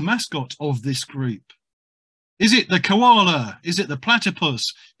official mascot of this group? Is it the koala? Is it the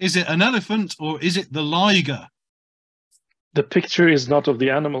platypus? Is it an elephant? Or is it the liger? The picture is not of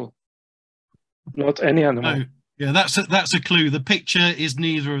the animal. Not any animal. No. Yeah, that's a clue. The picture is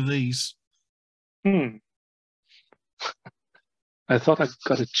neither of these. I thought I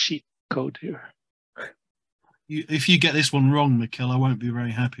got a cheat code here. If you get this one wrong, Mikkel, I won't be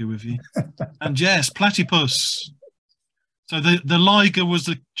very happy with you. And yes, platypus. So the liger was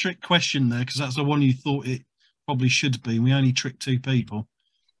the trick question there, because that's the one you thought it probably should be. We only tricked 2 people.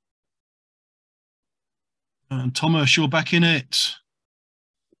 And Tomaž, you're back in it.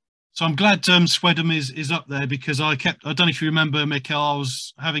 So I'm glad Swedham is up there, because I don't know if you remember, Mikkel, I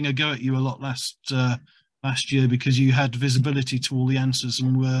was having a go at you a lot last year because you had visibility to all the answers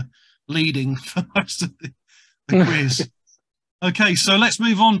and were leading for most of the quiz. Okay, so let's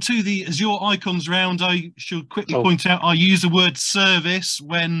move on to the Azure icons round. I should quickly point out I use the word service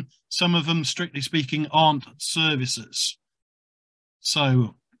when some of them, strictly speaking, aren't services.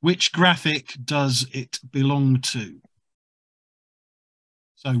 So which graphic does it belong to?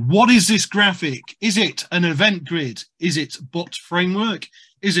 So what is this graphic? Is it an event grid? Is it bot framework?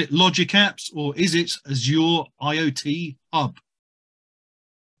 Is it Logic Apps? Or is it Azure IoT Hub?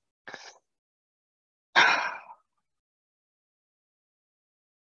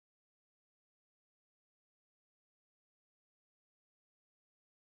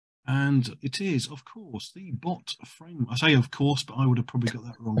 And it is, of course, the bot framework. I say of course, but I would have probably got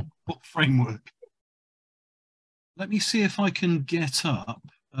that wrong. Bot framework. Let me see if I can get up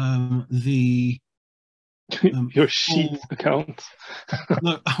the your sheet account.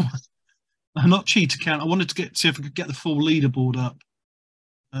 No, not cheat account. I wanted to see if I could get the full leaderboard up.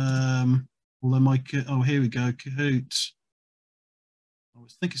 Although here we go, Kahoot. I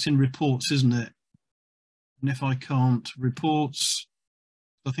think it's in reports, isn't it? And if I can't, reports.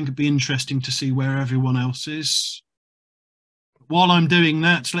 I think it'd be interesting to see where everyone else is. While I'm doing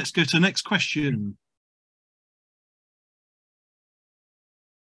that, let's go to the next question.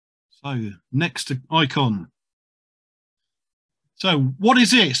 So, next icon. So, what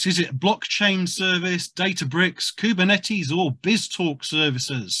is this? Is it a blockchain service, Databricks, Kubernetes, or BizTalk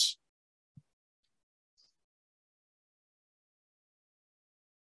services?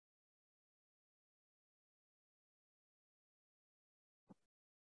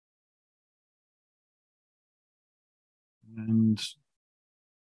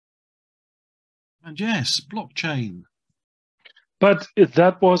 And yes, blockchain. But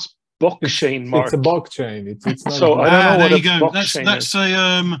that was blockchain, Mark. It's a blockchain. It's not So I don't know what there a you go. blockchain That's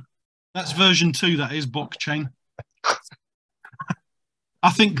is. that's version 2. That is blockchain.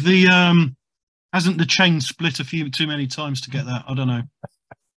 I think hasn't the chain split a few too many times to get that? I don't know.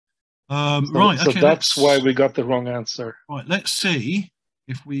 Right. So okay. that's why we got the wrong answer. Right. Let's see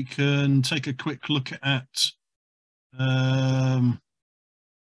if we can take a quick look at how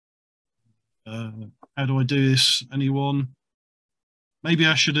do I do this? Anyone? Maybe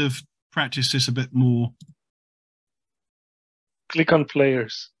I should have practiced this a bit more. Click on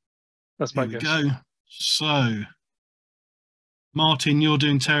players. That's my Here we guess. go. So, Martin, you're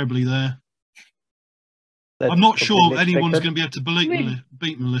doing terribly there. That's I'm not sure completely anyone's expected. going to be able to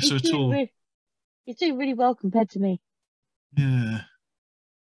beat Melissa at all. You're doing really well compared to me. Yeah.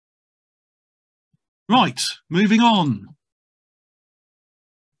 Right, moving on.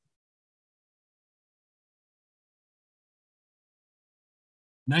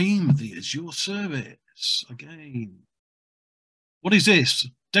 Name the Azure service again. What is this?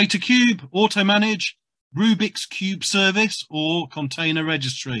 Data Cube, Auto Manage, Rubik's Cube service, or Container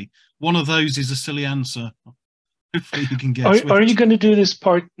Registry? One of those is a silly answer. Hopefully you can guess. Are you going to do this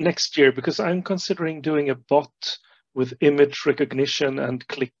part next year? Because I'm considering doing a bot with image recognition and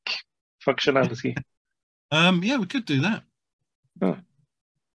click functionality. Yeah, we could do that. Oh.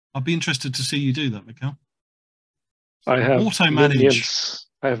 I'd be interested to see you do that, Mikhail. I have Auto Manage. minions.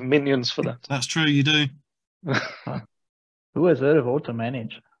 I have minions for that. That's true, you do. Who has heard of Auto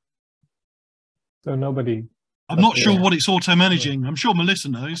Manage? So nobody. I'm not sure what it's auto managing. I'm sure Melissa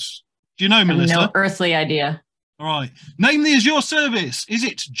knows. Do you know, Melissa? No earthly idea. All right. Name the Azure service. Is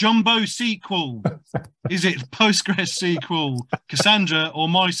it Jumbo SQL? Is it Postgres SQL, Cassandra, or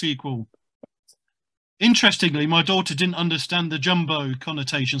MySQL? Interestingly, my daughter didn't understand the jumbo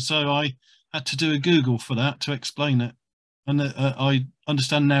connotation, so I had to do a Google for that to explain it. And I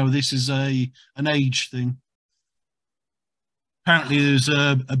understand now this is an age thing. Apparently, there's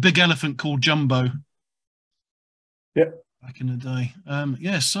a big elephant called Jumbo. Yep. Back in the day.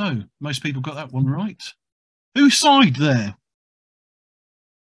 Yeah, so most people got that one right. Who sighed there?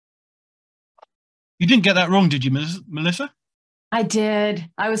 You didn't get that wrong, did you, Melissa? I did.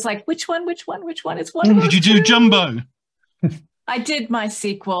 I was like, which one? It's one of those Did you do two. Jumbo? I did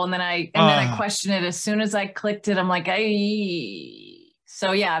MySQL, and then I questioned it as soon as I clicked it. I'm like,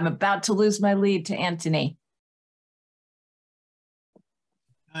 so yeah, I'm about to lose my lead to Anthony.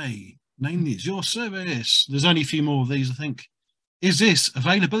 Hey, name the Azure service. There's only a few more of these, I think. Is this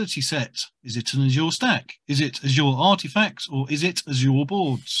availability set? Is it an Azure stack? Is it Azure artifacts, or is it Azure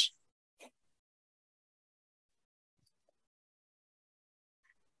boards?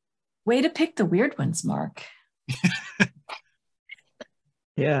 Way to pick the weird ones, Mark.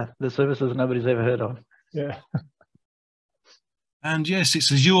 Yeah, the services nobody's ever heard of. Yeah. And yes,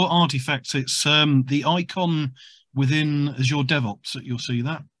 it's Azure artifacts. It's the icon within Azure DevOps that you'll see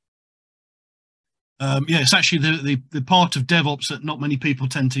that. Yeah, it's actually the part of DevOps that not many people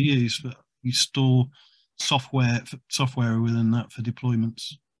tend to use, but you store software within that for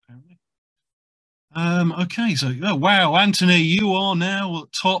deployments. Apparently. Okay, so oh, wow, Anthony, you are now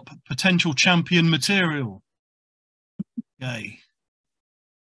top potential champion material. Okay.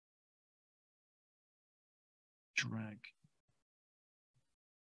 Drag.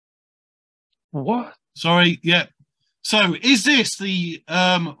 What? Sorry, yeah. So is this the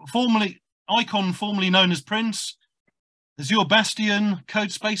icon formerly known as Prince, Azure Bastion,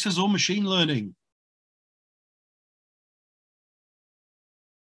 Code Spaces, or machine learning?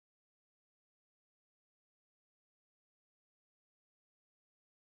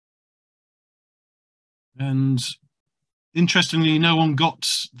 And interestingly, no one got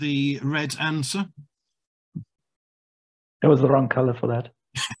the red answer. It was the wrong color for that.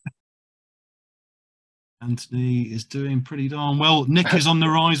 Anthony is doing pretty darn well. Nick is on the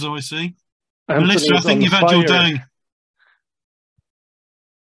rise, I see. Anthony Melissa, I is think on you've had your fire. day.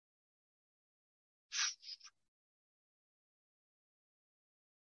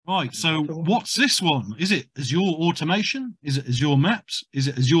 Right, so what's this one? Is it Azure Automation? Is it Azure Maps? Is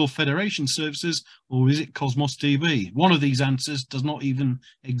it Azure Federation Services? Or is it Cosmos DB? One of these answers does not even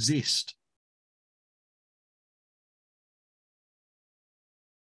exist.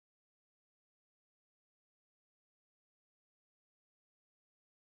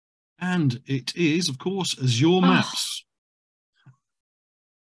 And it is, of course, Azure Maps.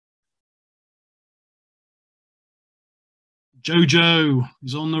 Jojo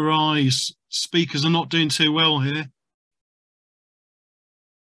is on the rise. Speakers are not doing too well here.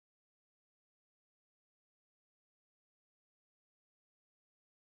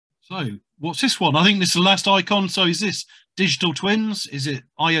 So what's this one? I think this is the last icon. So is this digital twins? Is it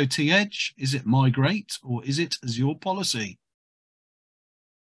IoT Edge? Is it migrate? Or is it Azure policy?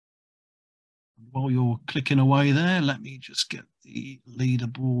 While you're clicking away there, let me just get the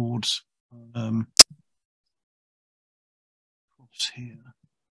leaderboard here.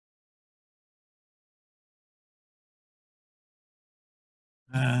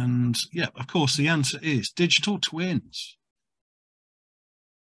 And yeah, of course, the answer is digital twins.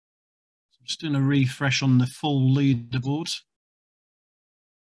 I'm just doing a refresh on the full leaderboard.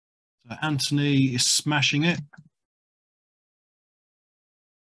 So Anthony is smashing it.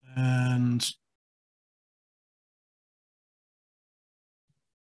 And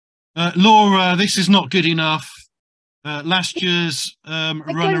Laura, this is not good enough. Last year's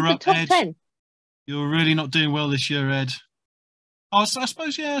runner-up, Ed. 10. You're really not doing well this year, Ed. Oh, so I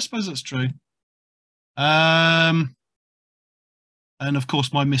suppose, yeah, I suppose that's true. And of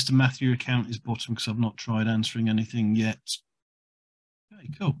course, my Mr. Matthew account is bottom because I've not tried answering anything yet. Okay,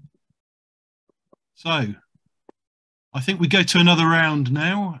 cool. So I think we go to another round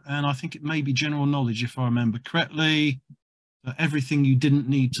now, and I think it may be general knowledge if I remember correctly. Everything you didn't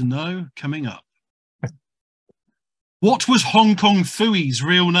need to know coming up. What was Hong Kong Phooey's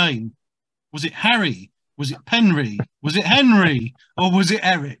real name? Was it Harry? Was it Penry? Was it Henry? Or was it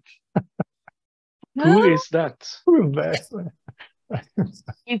Eric? Who is that?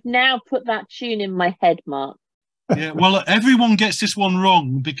 You've now put that tune in my head, Mark. Yeah, well, everyone gets this one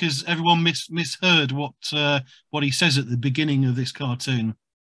wrong because everyone misheard what he says at the beginning of this cartoon.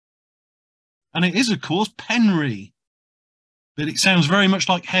 And it is, of course, Penry. But it sounds very much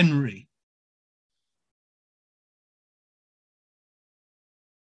like Henry.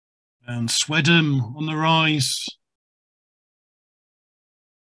 And Swedham on the rise.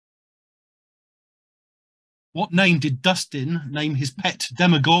 What name did Dustin name his pet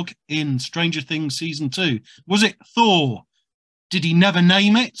demagogue in Stranger Things Season 2? Was it Thor? Did he never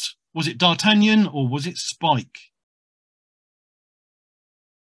name it? Was it D'Artagnan or was it Spike?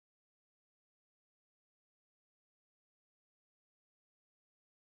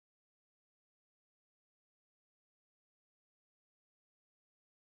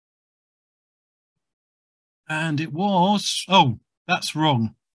 And it was, oh, that's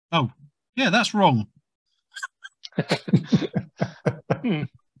wrong. Oh, yeah, that's wrong.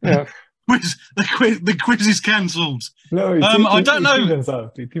 Yeah. The quiz is cancelled. No, I don't know. It evens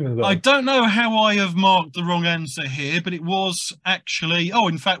out. I don't know how I have marked the wrong answer here, but it was actually. Oh,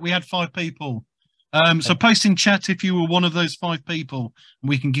 in fact, we had 5 people. So post in chat if you were one of those 5 people, and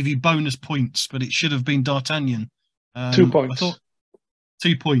we can give you bonus points. But it should have been D'Artagnan. 2 points.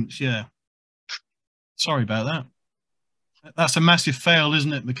 2 points. Yeah. Sorry about that. That's a massive fail,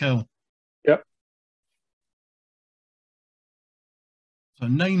 isn't it, Mikkel? Yep. So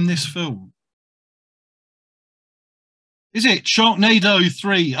name this film. Is it Sharknado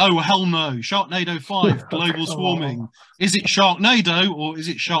 3? Oh, hell no. Sharknado 5, Global Swarming. Is it Sharknado or is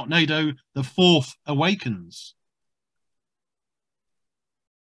it Sharknado The Fourth Awakens?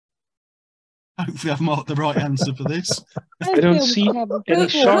 Hopefully I've marked the right answer for this. I don't see any Who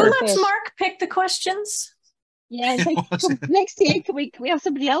sharks. lets Mark pick the questions? Yeah, so next year, can we have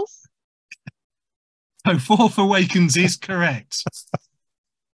somebody else? So Fourth Awakens is correct.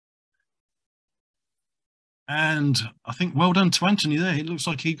 And I think well done to Anthony there. It looks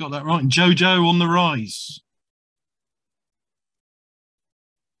like he got that right. And Jojo on the rise.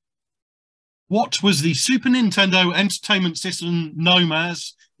 What was the Super Nintendo Entertainment System known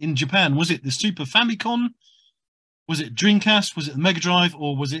as in Japan? Was it the Super Famicom? Was it Dreamcast? Was it the Mega Drive?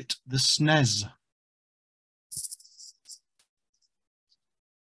 Or was it the SNES?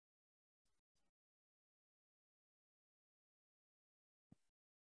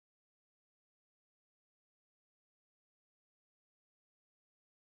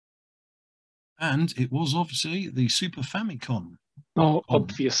 And it was obviously the Super Famicom. Oh,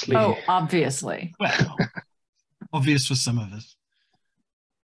 obviously. Oh, obviously. Well, obvious for some of us.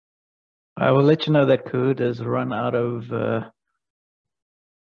 I will let you know that code has run out of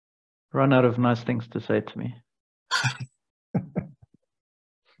run out of nice things to say to me.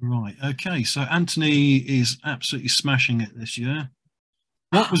 Right. Okay. So Anthony is absolutely smashing it this year.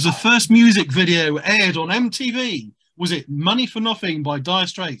 What was the first music video aired on MTV? Was it Money for Nothing by Dire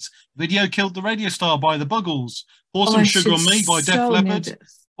Straits? Video Killed the Radio Star by the Buggles? Pour Some Sugar on Me by Def Leppard?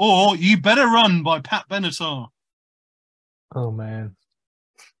 Or You Better Run by Pat Benatar? Oh, man.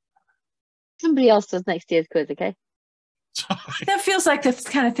 Somebody else does next year's quiz, okay? Sorry. That feels like the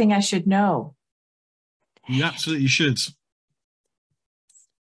kind of thing I should know. You absolutely should.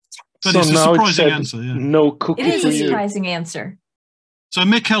 But So it's a now surprising answer. Yeah. No cookie It is for a you. surprising answer. So,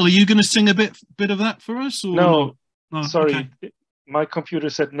 Mikkel, are you going to sing a bit of that for us? Or No, not? sorry. Okay. My computer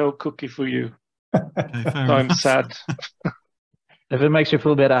said no cookie for you. Okay, fair So I'm enough. sad. If it makes you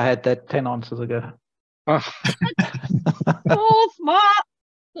feel better, I had that 10 answers ago. Ah, Oh, smart!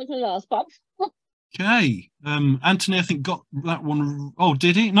 Got the last one. Okay. Anthony, I think, got that one. Oh,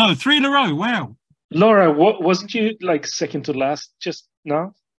 did he? No, 3 in a row. Wow. Laura, wasn't you like second to last just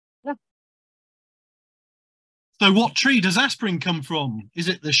now? So what tree does aspirin come from? Is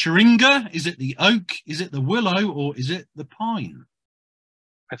it the syringa? Is it the oak? Is it the willow? Or is it the pine?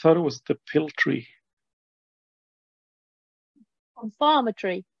 I thought it was the pill tree. On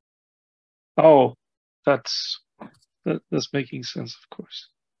Farmetry. Oh, that's making sense, of course.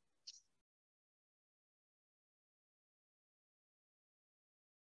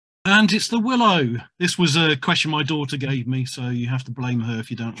 And it's the willow. This was a question my daughter gave me, so you have to blame her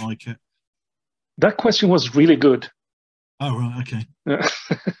if you don't like it. That question was really good. Oh, right, okay. Yeah.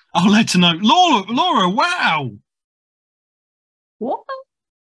 I'll let her know. Laura, wow. What?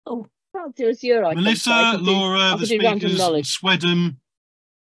 Oh, Can't do as your icon, Melissa, so I could do- Laura, I the could do random speakers, and knowledge. Swedham.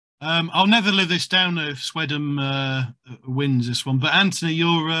 I'll never live this down if Swedham wins this one. But Anthony,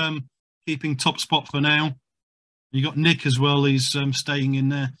 you're keeping top spot for now. You got Nick as well. He's staying in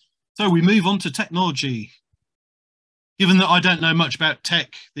there. So we move on to technology. Given that I don't know much about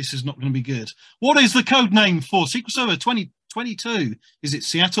tech, this is not going to be good. What is the code name for SQL Server 2022? Is it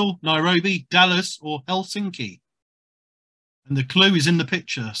Seattle, Nairobi, Dallas, or Helsinki? And the clue is in the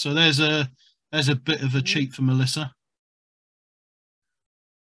picture. So there's a bit of a cheat for Melissa.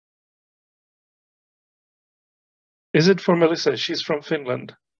 Is it for Melissa? She's from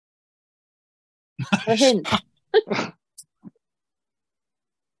Finland. A hint.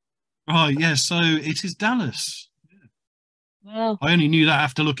 Right, yeah, so it is Dallas. Wow. I only knew that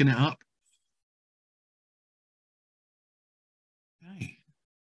after looking it up. Okay.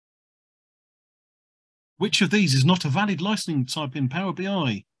 Which of these is not a valid licensing type in Power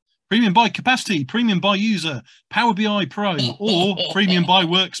BI? Premium by capacity, premium by user, Power BI Pro, or premium by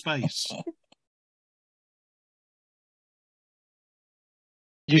workspace?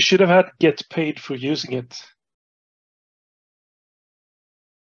 You should have had get paid for using it.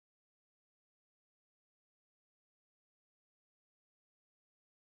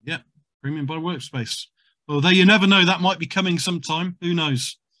 Yeah, premium by workspace. Although you never know, that might be coming sometime. Who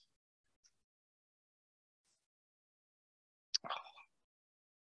knows?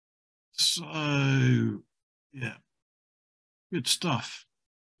 So, yeah, good stuff.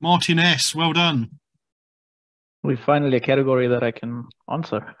 Martin S, well done. We finally a category that I can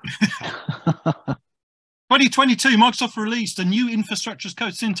answer. 2022, Microsoft released a new infrastructure as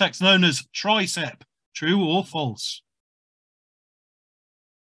code syntax known as tricep. True or false?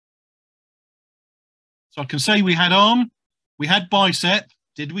 So I can say we had ARM, we had bicep.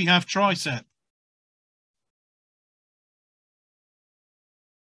 Did we have tricep?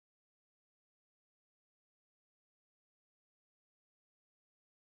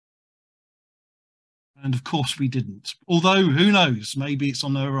 And of course we didn't. Although, who knows? Maybe it's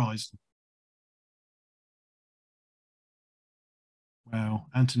on the horizon. Wow,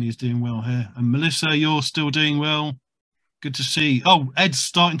 Anthony is doing well here. And Melissa, you're still doing well. Good to see. Oh, Ed's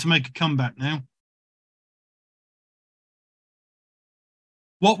starting to make a comeback now.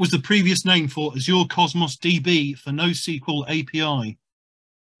 What was the previous name for Azure Cosmos DB for NoSQL API?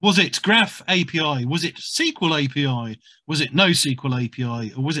 Was it Graph API? Was it SQL API? Was it NoSQL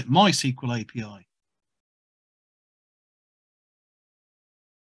API? Or was it MySQL API?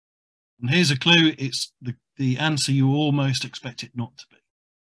 And here's a clue. It's the answer you almost expect it not to be.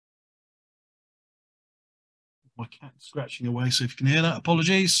 My cat's scratching away, so if you can hear that,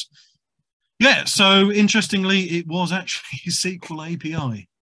 apologies. Yeah, so interestingly, it was actually SQL API,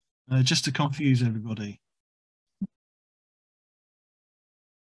 just to confuse everybody.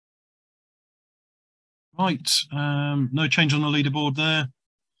 Right, no change on the leaderboard there.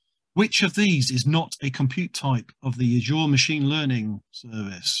 Which of these is not a compute type of the Azure Machine Learning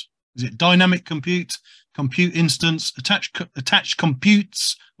Service? Is it dynamic compute, compute instance, attached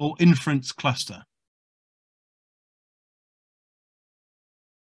computes, or inference cluster?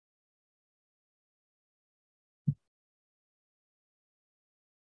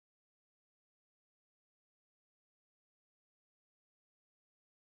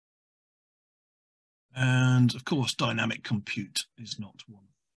 And of course, dynamic compute is not one.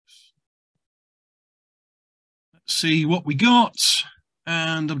 Let's see what we got.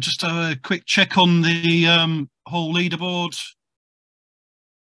 And I'll just have a quick check on the whole leaderboard.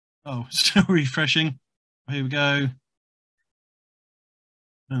 Oh, still refreshing. Here we go.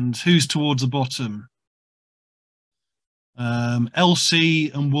 And who's towards the bottom? Elsie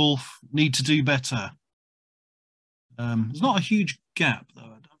and Wolf need to do better. There's not a huge gap, though. I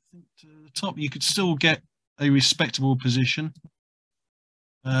don't think to the top you could still get a respectable position.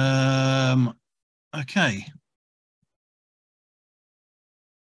 Okay.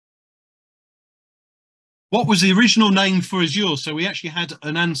 What was the original name for Azure? So we actually had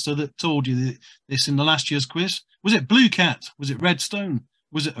an answer that told you this in the last year's quiz. Was it Blue Cat? Was it Redstone?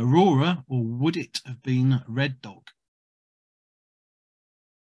 Was it Aurora? Or would it have been Red Dog?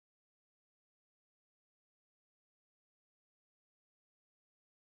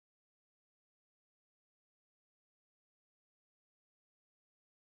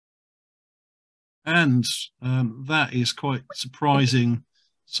 And that is quite surprising.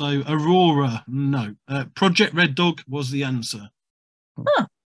 So Aurora, no. Project Red Dog was the answer. Huh.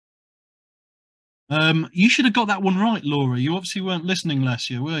 You should have got that one right, Laura. You obviously weren't listening last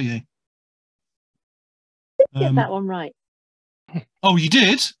year, were you? Get that one right. Oh, you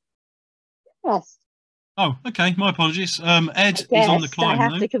did? Yes. Oh, okay. My apologies. Ed is on the climb. I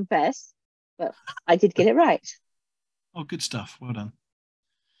have to confess, but I did get it right. Oh, good stuff. Well done.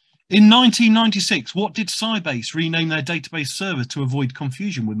 In 1996, what did Sybase rename their database server to avoid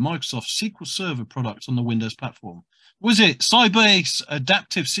confusion with Microsoft's SQL Server products on the Windows platform? Was it Sybase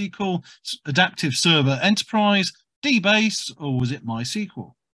Adaptive SQL, Adaptive Server Enterprise, DBase, or was it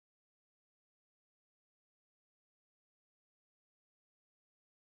MySQL?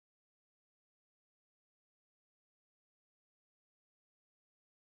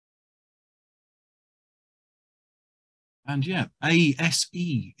 And yeah, ASE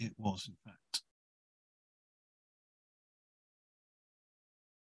it was, in fact.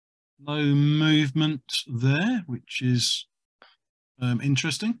 No movement there, which is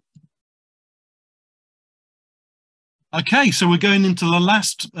interesting. Okay, so we're going into the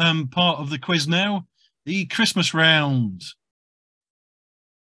last part of the quiz now, the Christmas round.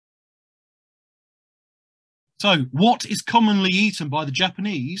 So, what is commonly eaten by the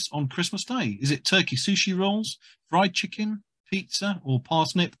Japanese on Christmas Day? Is it turkey sushi rolls, fried chicken, pizza, or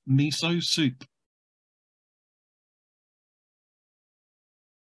parsnip miso soup?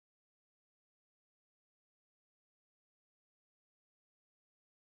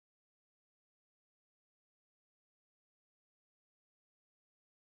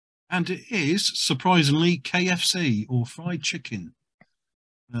 And it is, surprisingly, KFC or fried chicken.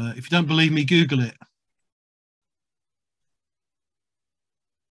 If you don't believe me, Google it.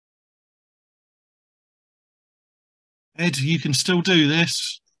 Ed, you can still do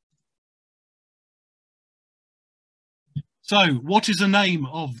this. So, what is the name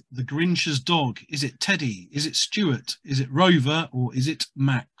of the Grinch's dog? Is it Teddy? Is it Stuart? Is it Rover? Or is it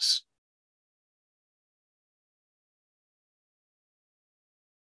Max?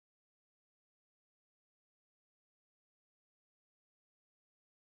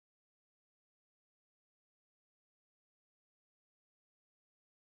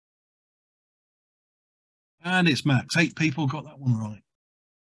 And it's Max. 8 people got that one right.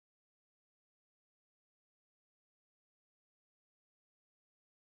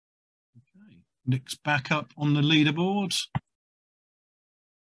 Okay, Nick's back up on the leaderboard.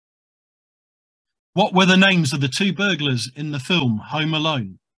 What were the names of the 2 burglars in the film Home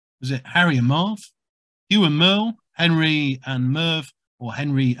Alone? Was it Harry and Marv, Hugh and Merle, Henry and Merv, or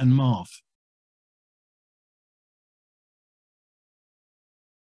Henry and Marv?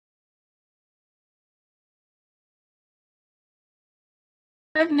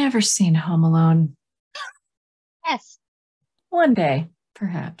 I've never seen Home Alone. Yes. One day,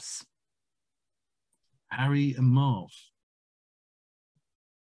 perhaps. Harry and Marv.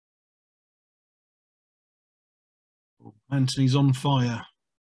 Oh, Anthony's on fire.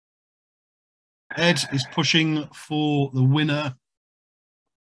 Ed is pushing for the winner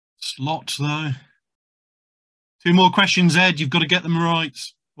slot, though. 2 more questions, Ed. You've got to get them right.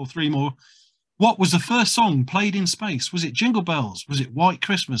 Or 3 more. What was the first song played in space? Was it Jingle Bells? Was it White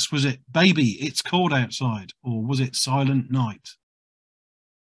Christmas? Was it Baby, It's Cold Outside? Or was it Silent Night?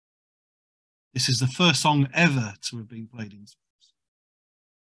 This is the first song ever to have been played in space.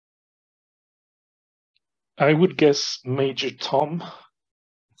 I would guess Major Tom.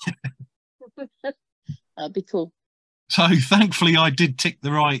 That'd be cool. So thankfully I did tick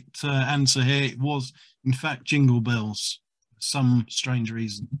the right answer here. It was, in fact, Jingle Bells, for some strange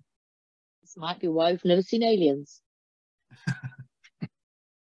reason. This might be why we've never seen aliens.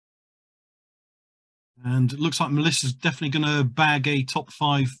 And it looks like Melissa's definitely going to bag a top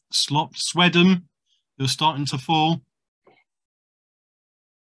 5 slot. Sweden, who are starting to fall.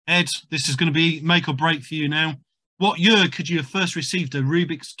 Ed, this is going to be make or break for you now. What year could you have first received a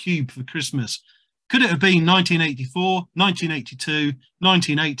Rubik's Cube for Christmas? Could it have been 1984, 1982,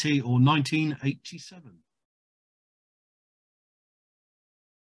 1980, or 1987?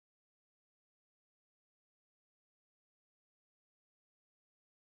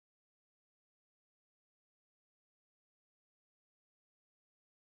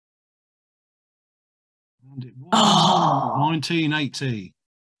 And it was 1980.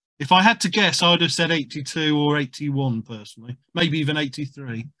 If I had to guess, I would have said 82 or 81 personally, maybe even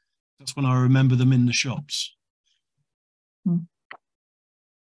 83. That's when I remember them in the shops.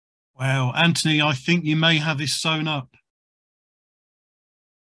 Wow, Anthony, I think you may have this sewn up.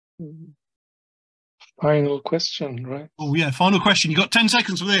 Final question, right? Oh yeah, final question. You got 10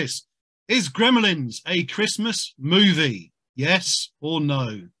 seconds for this. Is Gremlins a Christmas movie? Yes or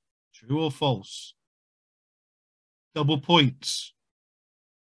no? True or false? Double points.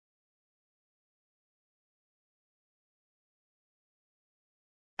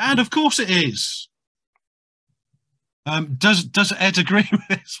 And of course it is. Does Ed agree with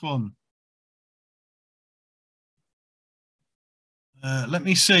this one? Let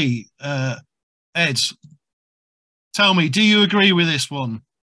me see. Ed, tell me, do you agree with this one?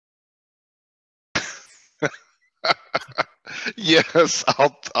 Yes,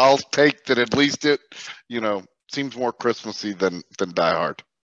 I'll take that. At least it, seems more Christmassy than Die Hard.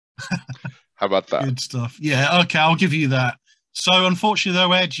 How about that? Good stuff. Yeah, okay, I'll give you that. So unfortunately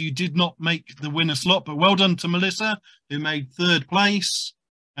though, Ed, you did not make the winner slot, but well done to Melissa, who made 3rd place,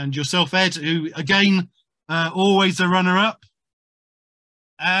 and yourself, Ed, who again, always the runner-up.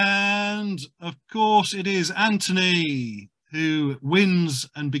 And of course it is Anthony who wins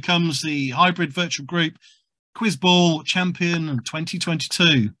and becomes the hybrid virtual group Quiz Ball champion in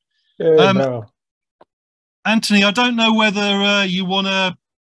 2022. No. Anthony, I don't know whether you want to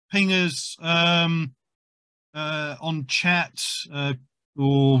ping us on chat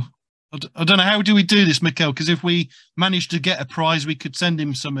or I don't know, how do we do this, Mikkel? Because if we manage to get a prize, we could send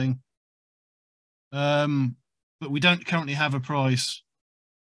him something. But we don't currently have a prize.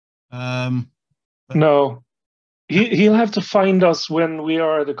 No. He'll have to find us when we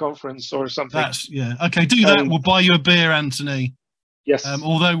are at the conference or something. Yeah. Okay, do that. We'll buy you a beer, Anthony. Yes.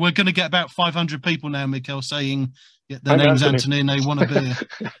 Although we're going to get about 500 people now, Mikkel, saying their name's Anthony and they want a beer.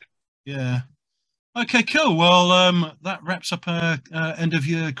 Yeah. Okay, cool. Well, that wraps up our end of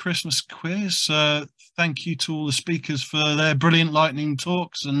year Christmas quiz. Thank you to all the speakers for their brilliant lightning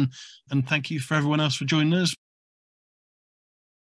talks, and thank you for everyone else for joining us.